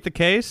 She beat the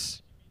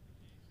case.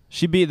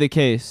 She beat the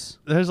case.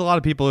 There's a lot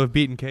of people who have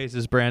beaten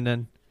cases,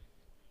 Brandon.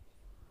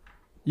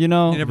 You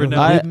know, You never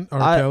know.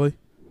 R. Kelly.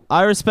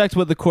 I respect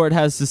what the court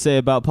has to say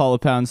about Paula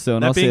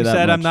Poundstone. That I'll being say that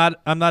said, much.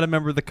 I'm not a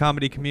member of the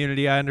comedy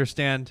community. I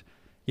understand.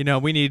 You know,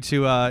 we need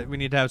to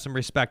have some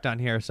respect on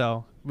here.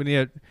 So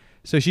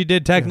so she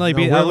did technically Yeah,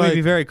 no, beat. we're Let me like-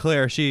 be very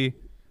clear. She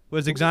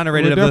was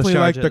exonerated We're of those definitely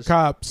charges. like the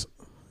cops.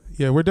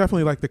 Yeah, we're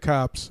definitely like the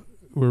cops.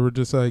 Where we're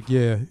just like,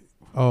 yeah,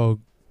 oh,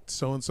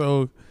 so and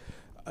so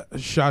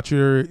shot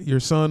your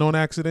son on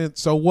accident.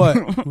 So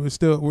what? we're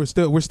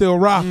still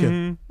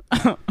rocking.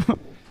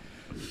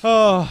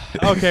 Oh,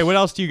 okay. What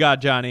else do you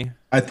got, Johnny?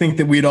 I think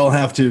that we'd all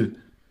have to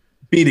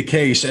beat a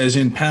case, as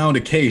in pound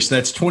a case.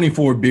 That's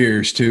 24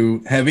 beers to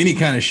have any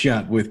kind of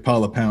shot with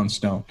Paula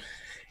Poundstone.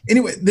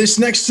 Anyway, this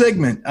next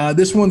segment,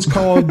 this one's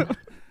called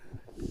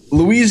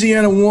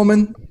Louisiana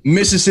Woman,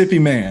 Mississippi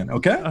Man,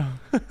 okay?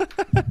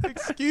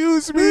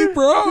 Excuse me,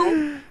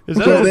 bro. Is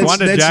that So a that's-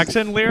 Wanda that's-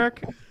 Jackson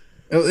lyric?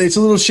 It's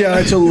a little shout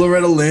out to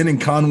Loretta Lynn and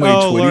Conway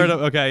Oh, Twitty. Lord.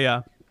 Okay,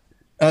 yeah.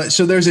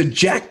 So there's a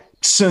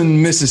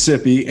Jackson,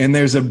 Mississippi, and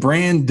there's a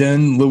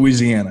Brandon,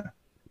 Louisiana.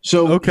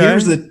 So Okay.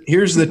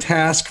 here's the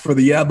task for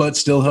the Yeah But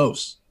Still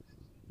hosts.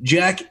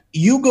 Jack,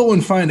 you go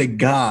and find a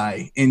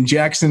guy in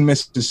Jackson,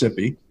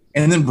 Mississippi,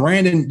 and then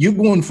Brandon, you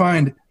go and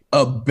find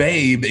a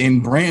babe in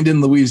Brandon,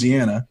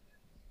 Louisiana.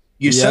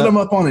 You set Yep. them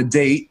up on a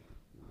date,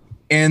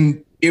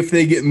 and if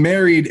they get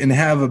married and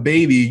have a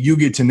baby, you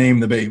get to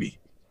name the baby.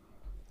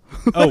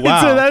 Oh,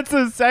 wow. So that's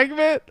a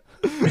segment?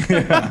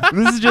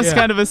 This is just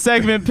kind of a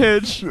segment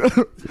pitch.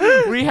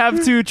 We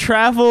have to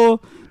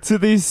travel to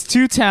these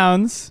two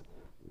towns,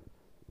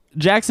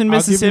 Jackson, I'll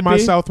give you Mississippi. my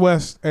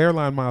Southwest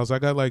airline miles. I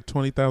got like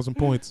 20,000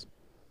 points.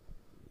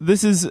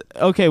 This is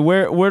okay.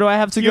 Where do I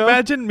have to Can you go?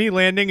 imagine me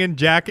landing in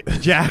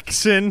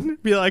Jackson?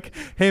 Be like,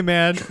 hey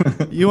man,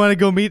 you want to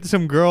go meet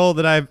some girl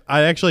that I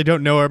actually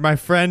don't know her. My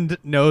friend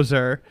knows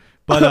her,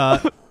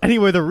 but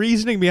anyway, the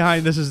reasoning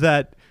behind this is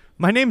that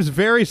my name is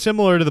very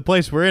similar to the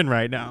place we're in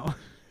right now.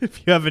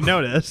 If you haven't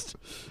noticed,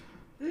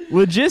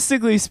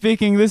 Logistically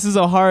speaking, this is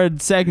a hard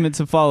segment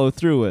to follow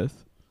through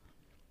with.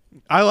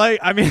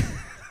 I mean,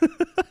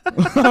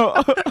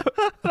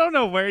 I don't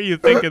know where you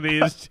think of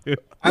these two.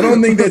 I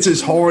don't think that's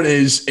as hard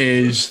as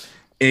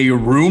a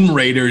Room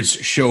Raiders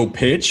show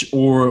pitch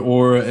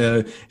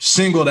or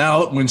singled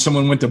out when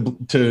someone went to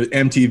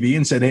MTV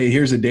and said, hey,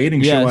 here's a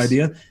dating show Yes.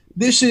 idea.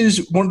 This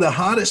is one of the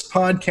hottest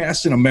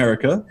podcasts in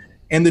America,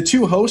 and the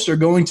two hosts are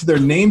going to their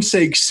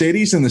namesake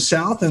cities in the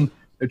South, and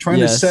they're trying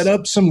to Yes. set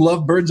up some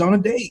lovebirds on a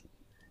date.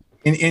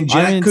 And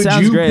Jack, I mean, could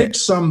sounds you great. pick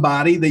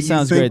somebody that you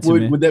Sounds think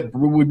great to me.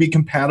 would be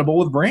compatible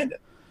with Brandon?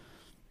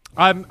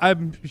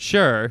 I'm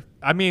sure.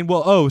 I mean,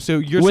 well, so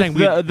you're With saying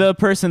the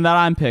person that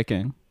I'm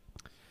picking.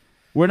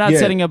 We're not Yeah.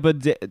 setting up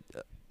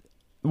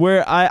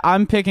where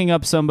I'm picking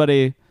up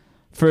somebody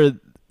for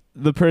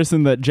the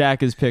person that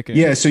Jack is picking.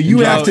 Yeah, so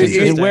you have to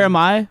interesting. And where am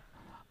I?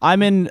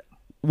 I'm in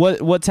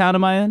what town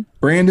am I in?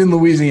 Brandon,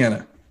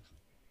 Louisiana,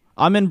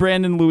 I'm in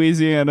Brandon,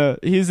 Louisiana.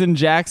 He's in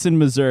Jackson,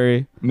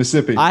 Missouri.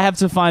 Mississippi. I have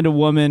to find a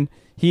woman.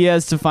 He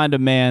has to find a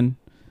man,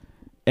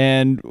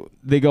 and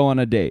they go on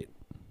a date.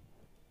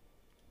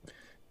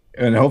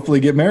 and hopefully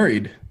get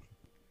married.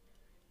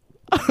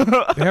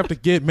 They have to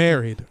get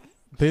married.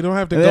 They don't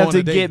have to They go have on to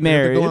a date. get They have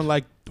to married. go on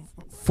like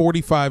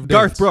 45 days.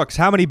 Garth Brooks,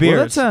 how many Well, that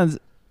beers? sounds.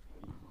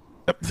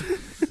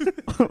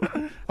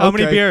 How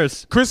many Okay.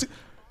 beers? Chris,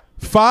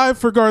 5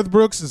 for Garth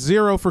Brooks,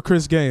 0 for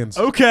Chris Gaines.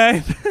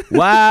 Okay,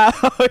 Wow.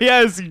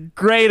 Yes.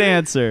 Great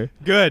answer.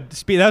 good.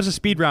 That was a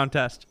speed round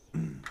test.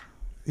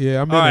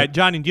 Yeah, I'm All in right, it.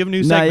 Johnny, do you have a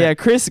new Nah, segment? yeah.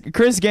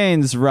 Chris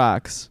Gaines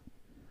rocks.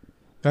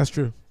 That's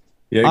true.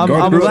 Yeah, I'm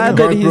Garth glad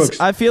that he's. Brooks.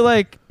 I feel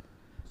like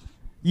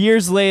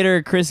years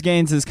later, Chris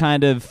Gaines is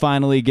kind of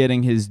finally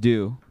getting his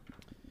due.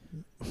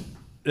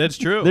 That's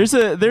true. There's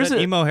a That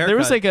emo haircut.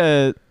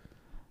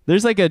 there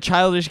was like a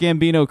Childish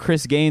Gambino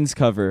Chris Gaines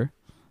cover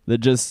that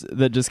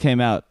just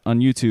came out on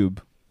YouTube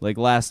like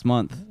last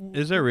month.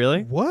 Is there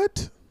really?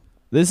 What?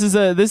 This is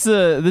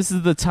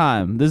the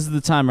time. This is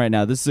the time right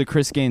now. This is a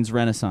Chris Gaines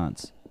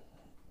renaissance.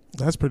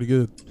 That's pretty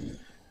good.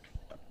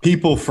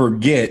 People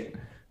forget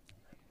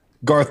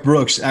Garth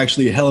Brooks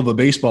actually a hell of a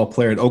baseball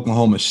player at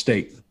Oklahoma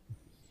State.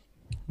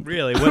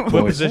 Really? What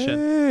Boys. position?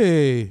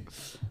 Hey,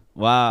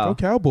 Wow. go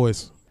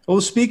Cowboys.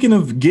 Well, speaking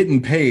of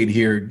getting paid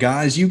here,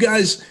 guys, you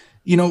guys,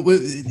 you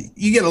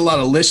get a lot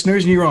of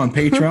listeners and you're on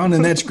Patreon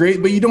and that's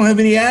great, but you don't have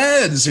any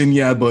ads in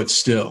Yeah, But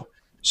Still.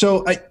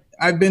 So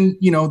I've been,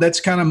 that's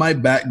kind of my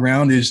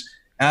background is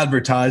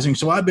advertising.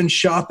 So I've been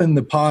shopping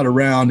the pod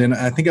around and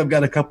I think I've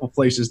got a couple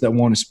places that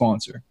want to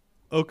sponsor.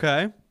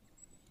 Okay.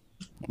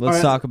 Let's All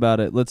right. talk about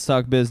it. Let's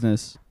talk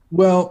business.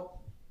 Well,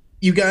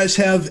 you guys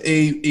have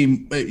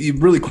you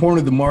really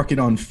cornered the market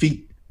on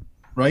feet,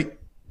 right?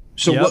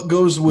 So Yep. what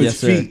goes with Yes,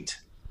 sir. feet?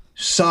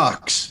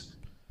 Socks.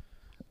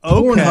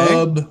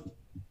 Okay.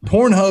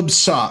 Pornhub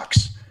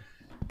socks.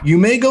 You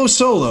may go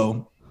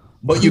solo,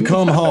 but you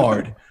come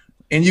hard.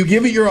 and you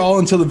give it your all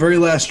until the very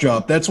last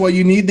drop. That's why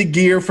you need the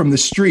gear from the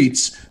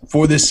streets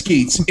for the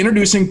skeets.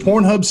 Introducing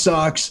Pornhub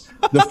Socks,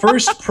 the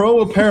first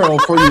pro apparel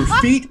for your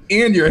feet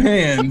and your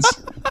hands.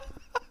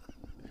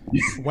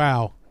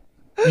 Wow.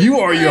 You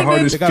are your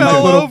hardest. They got like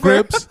Fell little over.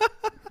 grips,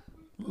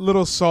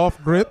 little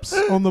soft grips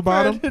on the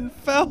bottom. Brandon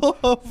fell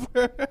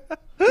over.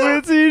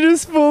 Wait, so you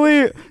just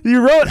you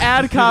wrote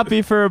ad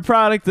copy for a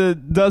product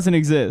that doesn't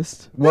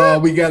exist.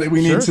 Well, we Sure.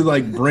 need to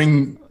like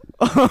bring,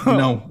 serve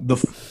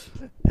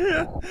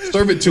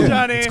it to him.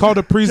 Johnny, It's called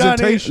a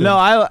presentation. No,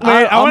 I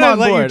I'm wanna on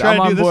let you board. try I'm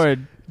to do on this.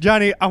 board.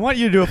 Johnny, I want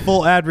you to do a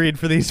full ad read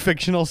for these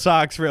fictional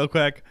socks real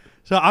quick.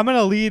 So I'm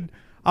gonna lead.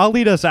 I'll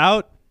lead us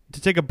out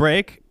to take a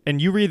break,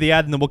 and you read the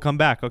ad, and then we'll come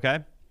back. Okay.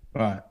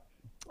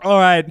 All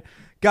right,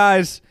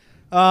 guys.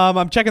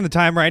 I'm checking the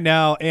time right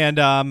now, and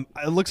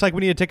it looks like we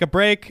need to take a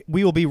break.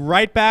 We will be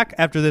right back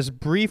after this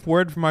brief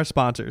word from our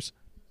sponsors.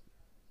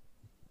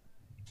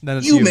 Then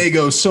it's You may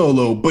go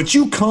solo, but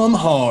you come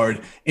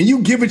hard and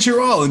you give it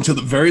your all until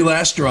the very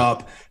last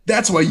drop.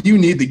 That's why you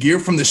need the gear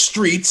from the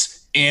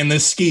streets and the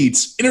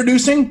skeets.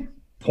 Introducing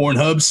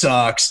Pornhub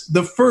Socks,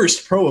 the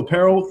first pro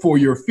apparel for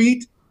your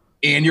feet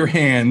and your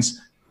hands.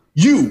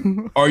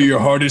 You are your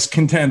hardest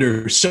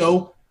contender,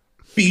 so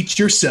beat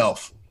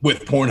yourself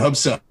with Pornhub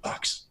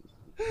Socks.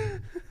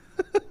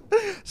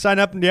 Sign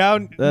up now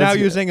That's-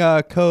 using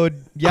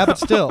code Yeah But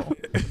Still.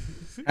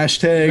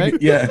 Hashtag,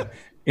 Right? yeah.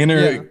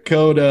 Enter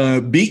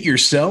code beat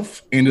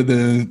yourself into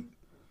the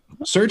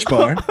search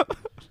bar.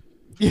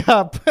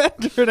 Yeah,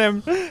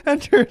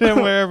 enter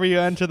him wherever you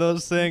enter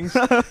those things.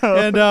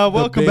 And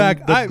welcome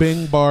back. The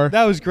Bing bar.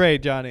 That was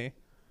great, Johnny.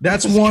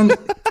 That's one.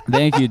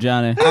 Thank you,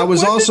 Johnny. I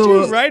was When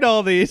also did you write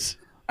all these?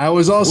 I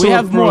was also We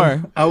have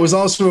more. I was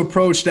also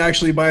approached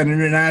actually by an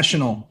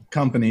international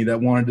company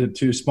that wanted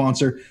to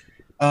sponsor.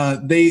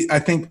 They, I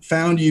think,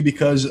 found you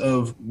because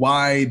of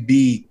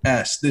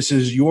YBS. This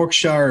is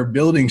Yorkshire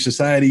Building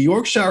Society.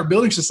 Yorkshire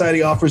Building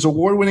Society offers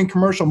award-winning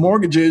commercial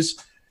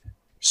mortgages,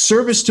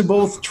 service to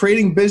both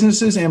trading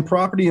businesses and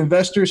property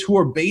investors who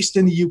are based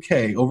in the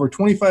UK. Over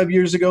 25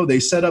 years ago, they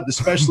set up the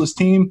specialist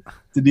team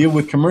to deal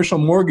with commercial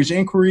mortgage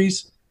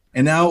inquiries.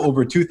 And now,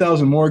 over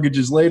 2,000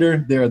 mortgages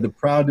later, they are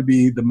proud to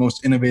be the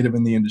most innovative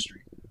in the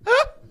industry.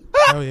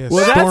 Oh yeah,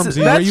 Well, Stormzy.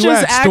 Where that's you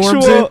just at,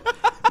 actual.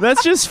 Stormzy?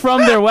 That's just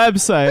from their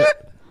website.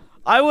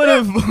 I would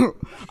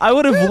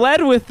have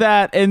led with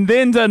that and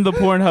then done the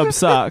Pornhub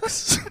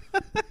socks.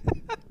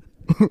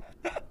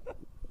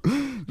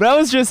 That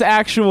was just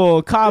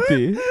actual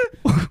copy.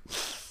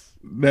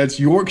 That's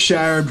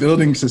Yorkshire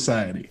Building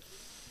Society.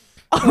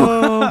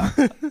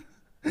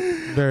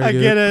 Very I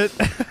good. get it.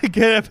 I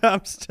get it, but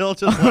I'm still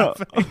just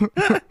laughing.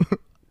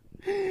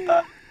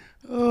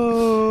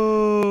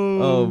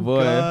 Oh,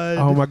 boy. God.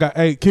 Oh my god!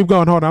 Hey, keep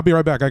going. Hold on. I'll be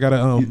right back. I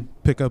gotta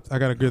pick up. I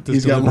gotta get this.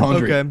 He's got delivered.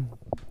 laundry. Okay.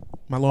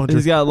 My laundry.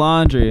 He's got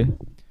laundry.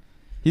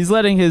 He's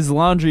letting his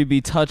laundry be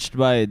touched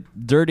by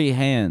dirty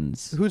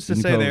hands. Who's to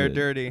in say they're COVID.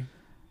 dirty?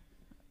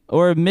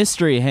 Or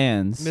mystery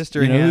hands.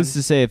 Mystery Who's hands.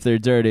 to say if they're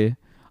dirty?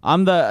 I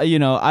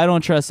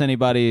don't trust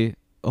anybody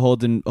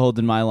holding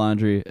my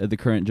laundry at the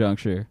current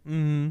juncture.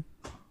 Mm-hmm.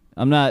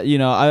 I'm not,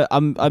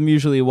 I'm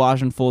usually a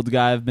wash and fold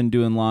guy. I've been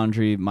doing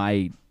laundry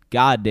my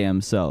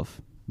goddamn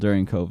self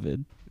during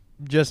COVID.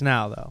 Just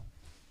now, though.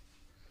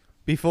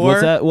 Before?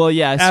 What's that? Well,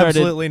 yeah, I started.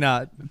 Absolutely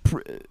not.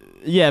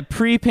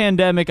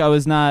 Pre-pandemic, I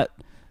was not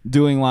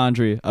doing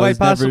laundry. I Quite was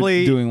never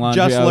possibly doing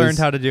laundry. just learned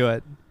how to do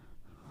it.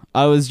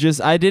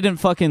 I didn't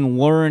fucking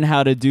learn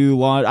how to do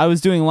laundry. I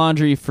was doing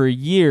laundry for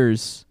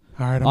years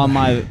All right. on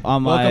my.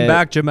 Welcome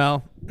back,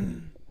 Jamel.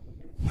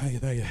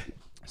 Thank you.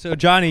 So,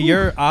 Johnny,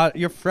 you're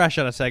fresh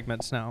out of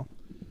segments now.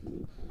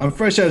 I'm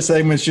fresh out of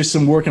segments, just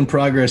some work in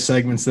progress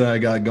segments that I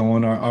got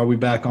going. Are we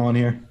back on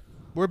here?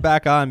 We're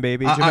back on,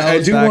 baby. Jamel I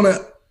is do back.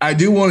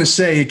 want to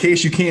say, in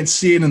case you can't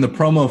see it in the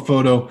promo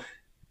photo,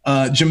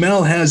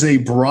 Jamel has a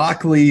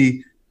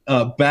broccoli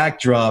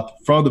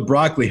backdrop from the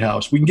Broccoli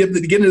House. We can get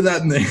into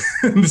that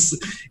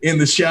in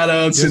the shout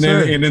outs Yes, and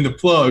sir. in the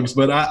plugs,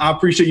 but I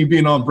appreciate you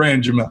being on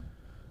brand, Jamel.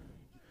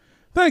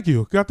 Thank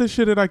you. Got this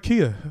shit at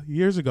IKEA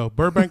years ago.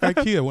 Burbank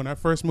IKEA when I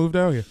first moved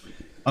out here.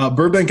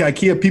 Burbank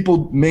IKEA,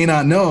 people may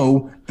not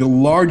know, the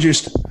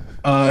largest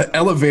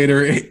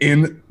elevator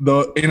in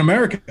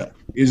America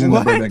is in the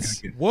Burbank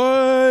IKEA.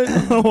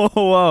 What?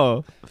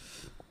 Whoa.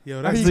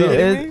 Yo, that's you tough.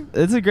 kidding me?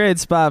 It's a great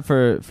spot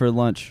for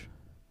lunch.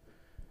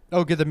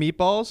 Oh, get the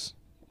meatballs?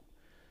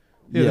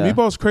 Yeah, Yeah. the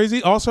meatball's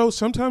crazy. Also,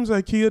 sometimes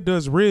IKEA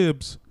does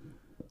ribs.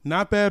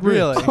 Not bad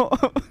ribs. Really?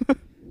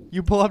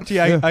 You pull up to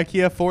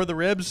IKEA for the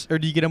ribs, or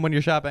do you get them when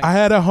you're shopping? I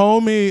had a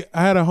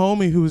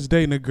homie who was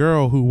dating a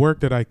girl who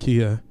worked at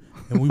IKEA,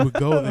 and we would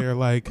go there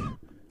like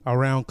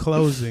around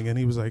closing, and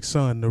he was like,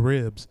 "Son, the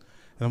ribs."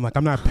 And I'm like,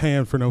 "I'm not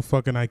paying for no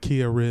fucking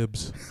IKEA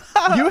ribs."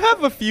 You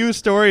have a few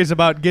stories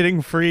about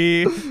getting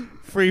free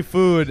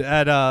food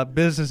at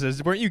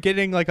businesses. Weren't you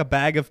getting like a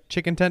bag of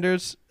chicken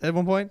tenders at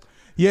one point?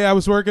 Yeah, I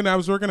was working at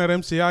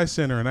MCI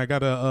Center, and I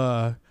got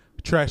a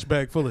trash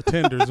bag full of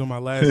tenders on my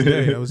last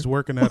day. I was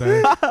working at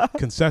a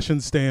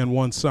concession stand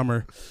one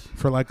summer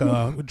for like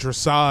a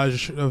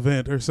dressage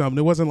event or something.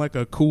 It wasn't like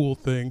a cool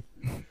thing.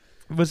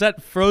 Was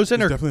that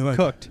frozen or definitely like-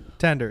 cooked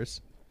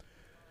tenders?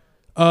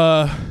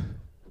 Cooked.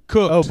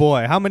 Oh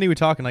boy, how many are we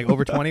talking? Like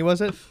over 20, was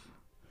it?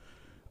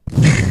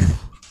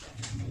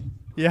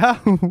 Yeah.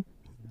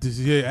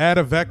 Yeah, add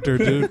a vector,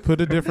 dude. Put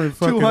a different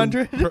fucking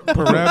 200?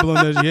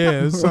 parabola.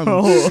 Yeah, it's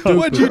something stupid.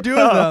 What'd you do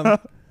with them?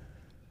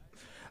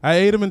 I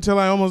ate them until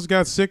I almost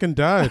got sick and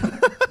died.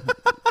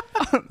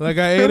 Like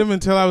I ate them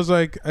until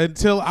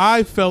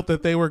I felt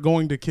that they were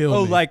going to kill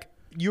Oh, me. like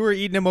you were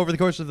eating them over the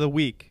course of the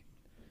week.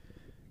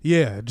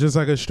 Yeah, just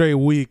like a straight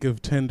week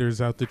of tenders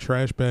out the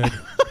trash bag.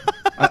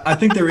 I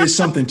think there is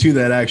something to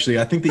that, actually.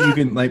 I think that you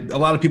can, like, a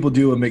lot of people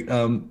do a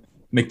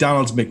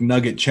McDonald's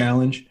McNugget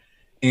challenge.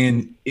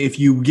 And if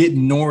you get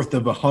north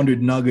of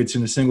 100 nuggets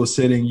in a single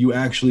sitting, you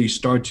actually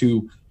start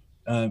to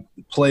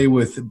play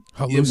with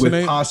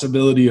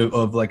possibility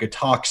of like a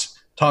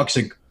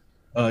toxic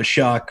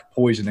shock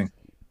poisoning.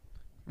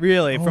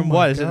 Really? Oh From my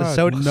what? Is it the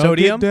God. Nugget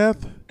sodium?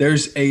 death?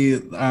 There's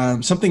a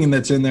something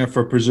that's in there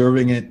for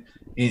preserving it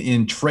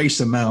in trace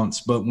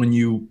amounts, but when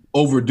you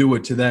overdo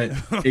it to that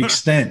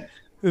extent,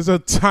 There's a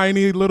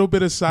tiny little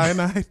bit of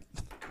cyanide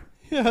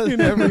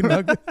in every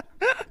nugget.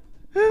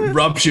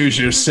 ruptures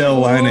your cell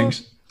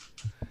linings.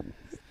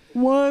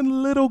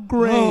 One little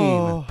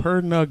grain per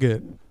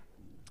nugget.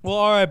 Well,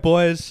 all right,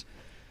 boys.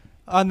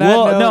 On that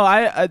Well,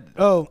 note,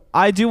 no,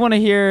 I do want to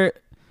hear.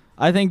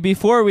 I think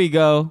before we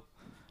go,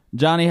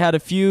 Johnny had a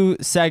few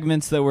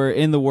segments that were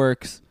in the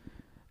works,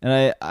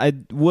 and I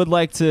would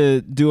like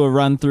to do a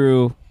run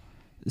through,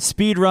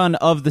 speed run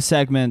of the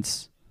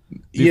segments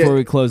before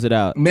we close it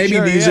out. Maybe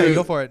Sure, these yeah, are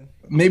go for it.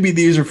 Maybe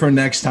these are for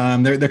next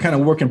time. They're kind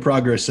of work in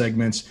progress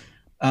segments.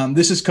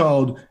 This is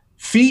called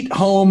Feet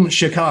Home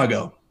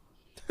Chicago.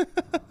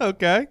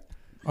 Okay.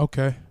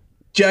 Okay.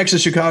 Jack's a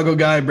Chicago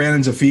guy.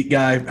 Brandon's a feet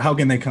guy. How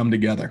can they come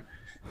together?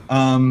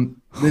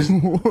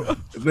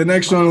 The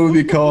next one would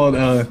be called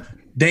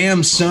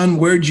Damn Son,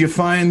 Where'd You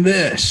Find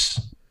This?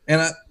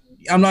 And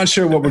I'm not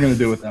sure what we're going to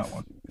do with that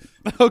one.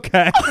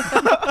 Okay.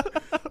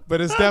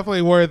 But it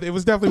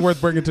was definitely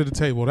worth bringing to the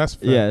table. That's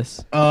fair.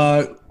 Yes.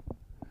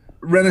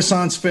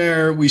 Renaissance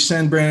Fair. We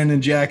send Brandon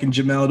and Jack and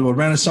Jamel to a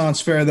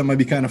Renaissance Fair. That might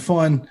be kind of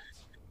fun.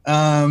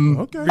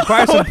 Okay.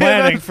 Requires some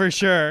planning for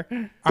sure.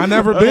 I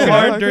never It's been. I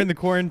hard like during it. the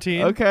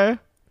quarantine. Okay.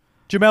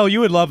 Jamel, you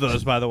would love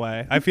those, by the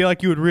way. I feel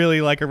like you would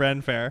really like a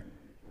Ren Fair.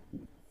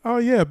 Oh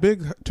yeah,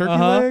 big turkey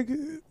leg,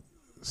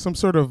 some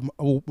sort of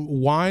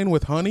wine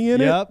with honey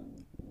in it. Yep.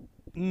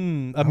 A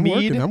I'm mead.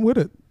 working. I'm with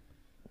it.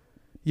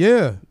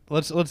 Yeah.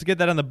 Let's get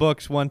that on the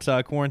books once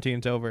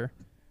quarantine's over.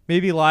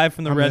 Maybe live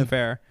from the I'm Ren in.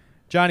 Fair.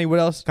 Johnny, what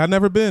else? I've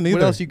never been either.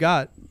 What else you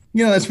got?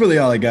 You know, that's really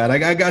all I got.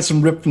 I got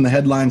some ripped from the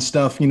headline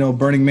stuff. You know,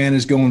 Burning Man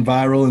is going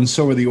viral, and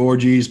so are the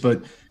orgies,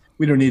 but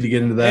we don't need to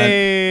get into that.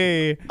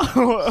 Hey.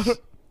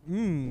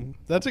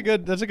 That's a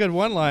good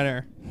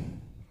one-liner.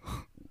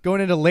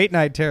 Going into late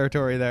night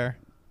territory there.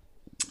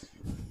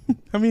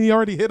 I mean, he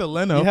already hit a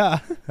Leno Yeah.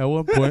 at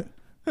one point.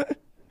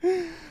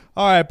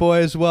 All right,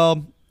 boys.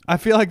 Well, I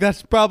feel like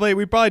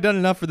we've probably done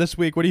enough for this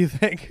week. What do you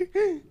think?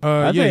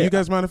 Yeah, think- you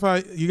guys mind if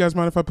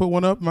I put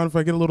one up? Mind if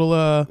I get a little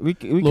We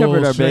little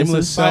covered our shameless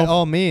bases. By self?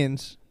 all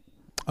means.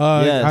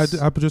 Yes.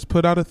 I just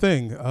put out a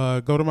thing.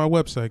 Go to my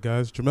website,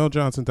 guys,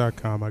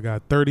 JamelJohnson.com. I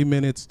got 30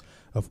 minutes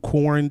of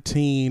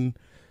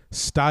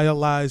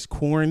stylized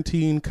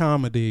quarantine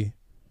comedy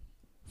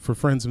for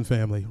friends and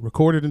family.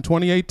 Recorded in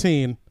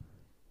 2018,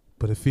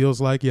 but it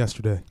feels like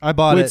yesterday. I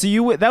bought Wait, it.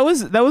 so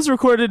that was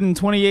recorded in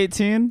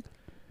 2018?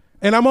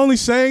 And I'm only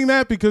saying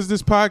that because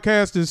this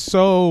podcast is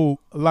so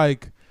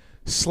like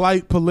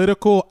slight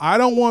political. I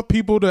don't want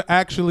people to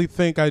actually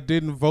think I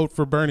didn't vote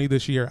for Bernie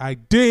this year. I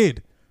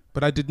did,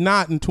 but I did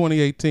not in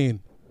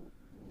 2018.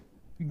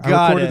 I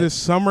Got recorded it. this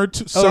summer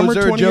is summer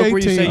there a 2018. joke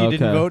where you say you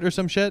didn't Okay. vote or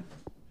some shit?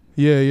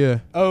 Yeah.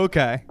 Oh,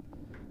 okay.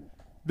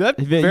 That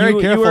You- very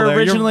you careful were there.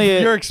 originally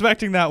You're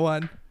expecting that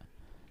one.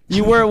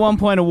 You were at one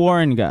point a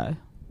Warren guy.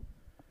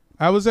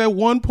 I was at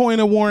one point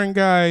a Warren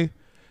guy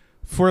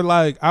for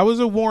I was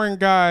a Warren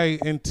guy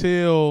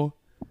until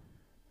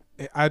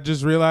I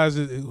just realized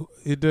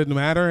it didn't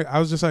matter. I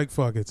was just like,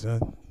 fuck it, son.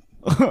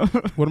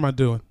 What am I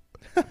doing?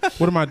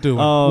 What am I doing?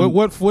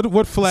 What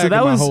flag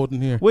am I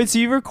holding here? Wait, so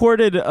you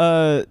recorded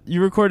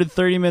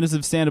 30 minutes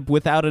of stand up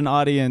without an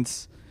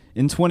audience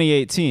in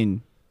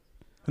 2018?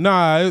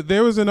 Nah,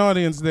 there was an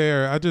audience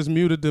there. I just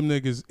muted them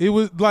niggas. It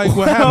was like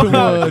what happened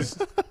was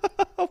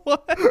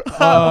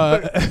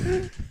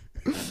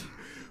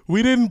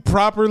we didn't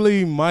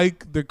properly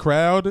mic the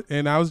crowd,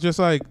 and I was just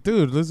like,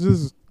 dude, let's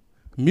just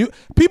mute.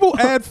 People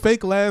add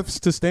fake laughs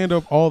to stand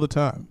up all the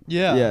time.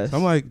 Yeah. Yes.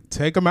 I'm like,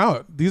 take them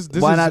out. This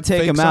Why is not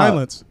take fake 'em out?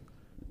 silence.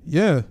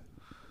 Yeah.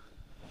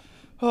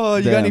 Oh,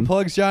 you got any Damn.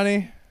 plugs,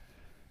 Johnny?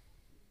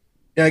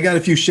 Yeah, I got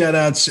a few shout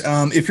outs.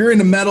 If you're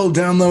into metal,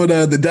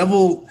 download The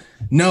Devil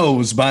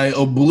Knows by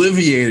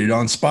Obliviated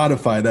on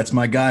Spotify. That's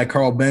my guy,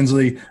 Carl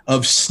Bensley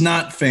of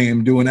Snot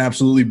fame, doing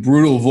absolutely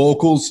brutal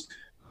vocals.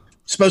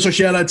 Special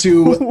shout out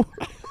to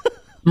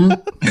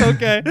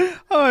Okay.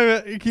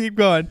 Oh, keep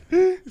going.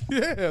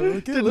 Yeah,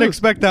 Didn't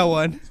expect that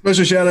one.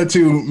 Special shout out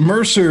to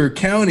Mercer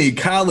County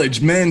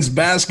College men's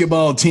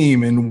basketball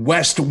team in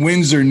West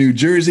Windsor, New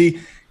Jersey,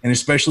 and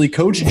especially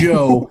Coach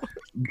Joe.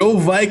 Go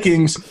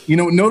Vikings. You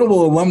know,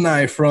 notable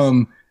alumni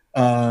from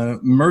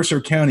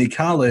Mercer County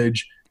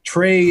College,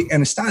 Trey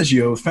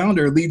Anastasio,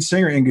 founder, lead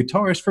singer, and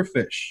guitarist for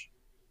Fish.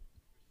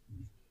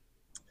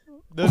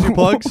 Those are your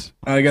plugs?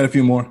 I got a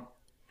few more.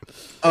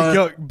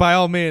 Go, by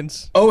all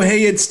means. Oh,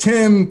 hey, it's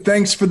Tim.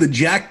 Thanks for the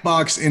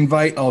Jackbox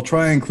invite. I'll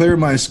try and clear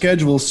my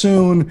schedule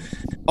soon.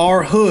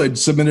 R. Hood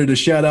submitted a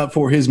shout out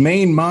for his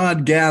main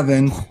mod,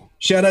 Gavin.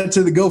 Shout out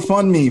to the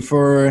GoFundMe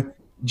for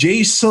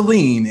Jay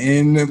Celine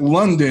in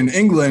London,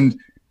 England.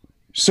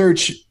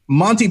 Search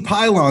Monty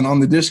Pylon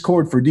on the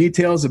Discord for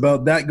details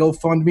about that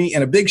GoFundMe.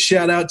 And a big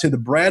shout out to the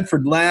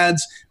Bradford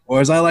lads, or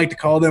as I like to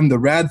call them, the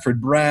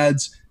Radford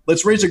Brads.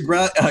 Let's raise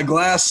a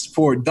glass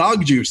for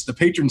Dog Juice, the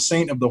patron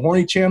saint of the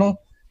Horny Channel,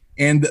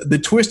 and the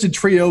Twisted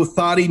Trio,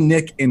 Thotty,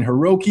 Nick, and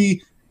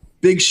Hiroki.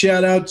 Big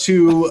shout out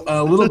to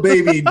little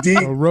baby D.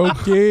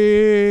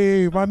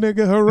 Hiroki, my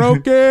nigga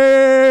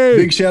Hiroki.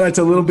 Big shout out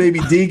to little baby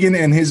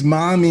Deegan and his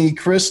mommy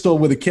Crystal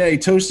with a K,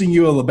 toasting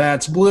you a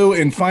Labatt's Blue.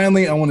 And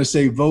finally, I want to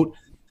say vote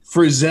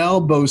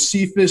Frizzell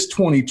Bocephus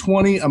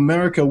 2020.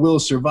 America will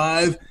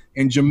survive.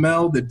 And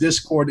Jamel, the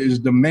Discord is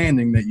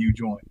demanding that you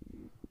join.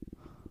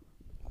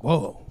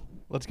 Whoa.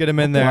 Let's get him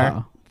in there.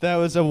 Wow. That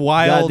was a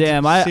wild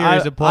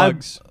series of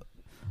plugs.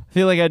 I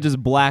feel like I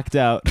just blacked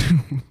out.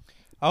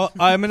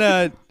 I'm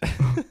gonna.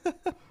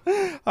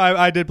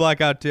 I did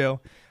black out too.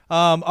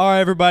 All right,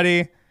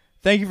 everybody.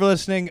 Thank you for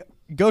listening.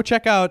 Go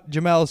check out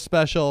Jamel's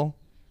special.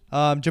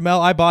 Jamel,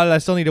 I bought it. I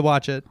still need to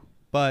watch it.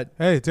 But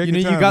hey, take you know,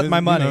 your time. you got my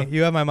money. You know,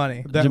 you have my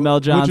money. Jamel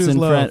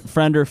Johnson,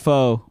 friend or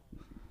foe,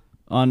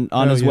 on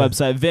his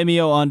website,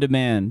 Vimeo on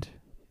demand.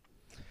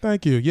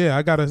 Thank you. Yeah,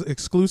 I got an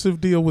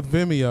exclusive deal with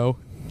Vimeo.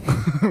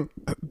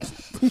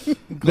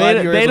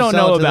 They don't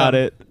know about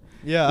it.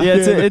 Yeah,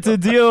 it's a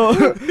deal.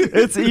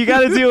 You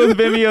got a deal with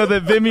Vimeo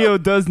that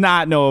Vimeo does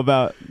not know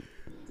about.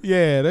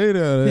 Yeah, they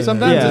know.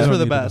 Sometimes it's for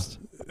the best.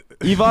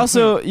 You've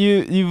also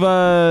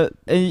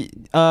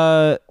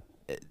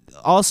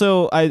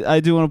also I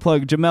do want to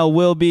plug. Jamel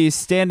will be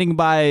standing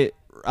by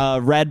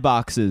red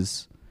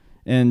boxes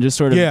and just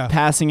sort of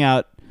passing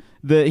out.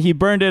 He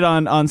burned it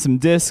on some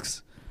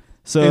discs.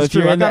 So it's if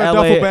true. you're in I got the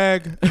a LA, duffel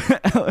bag.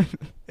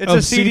 It's a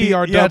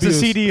CDRW. Yeah, it's a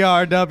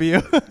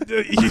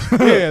CDRW.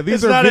 Yeah,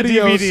 these are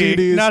video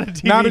CDs, not a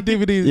DVD. Not a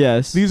DVD.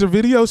 Yes, these are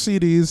video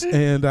CDs,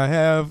 and I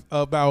have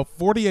about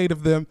 48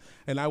 of them.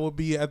 And I will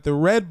be at the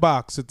Red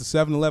Box at the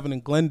 7-Eleven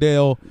in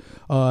Glendale,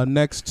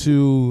 next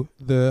to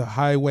the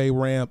highway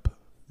ramp,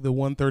 the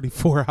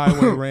 134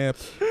 highway ramp.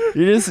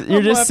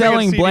 You're just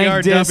selling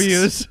blank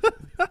discs.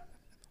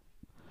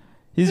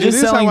 He's just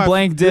selling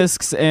blank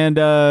discs and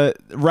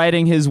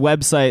writing his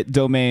website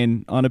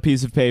domain on a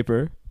piece of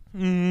paper.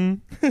 Mm-hmm.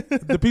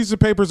 The pieces of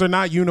papers are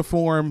not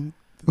uniform.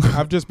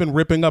 I've just been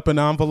ripping up an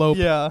envelope.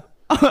 Yeah.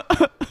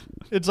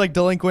 It's like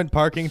delinquent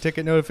parking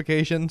ticket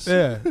notifications.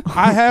 Yeah.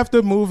 I have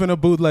to move in a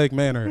bootleg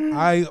manner.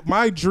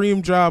 My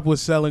dream job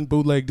was selling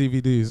bootleg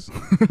DVDs.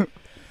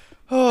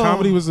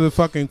 Comedy was the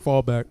fucking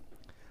fallback.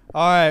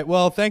 All right.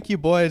 Well, thank you,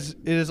 boys.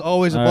 It is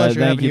always a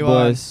pleasure having you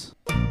on.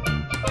 Thank you, boys.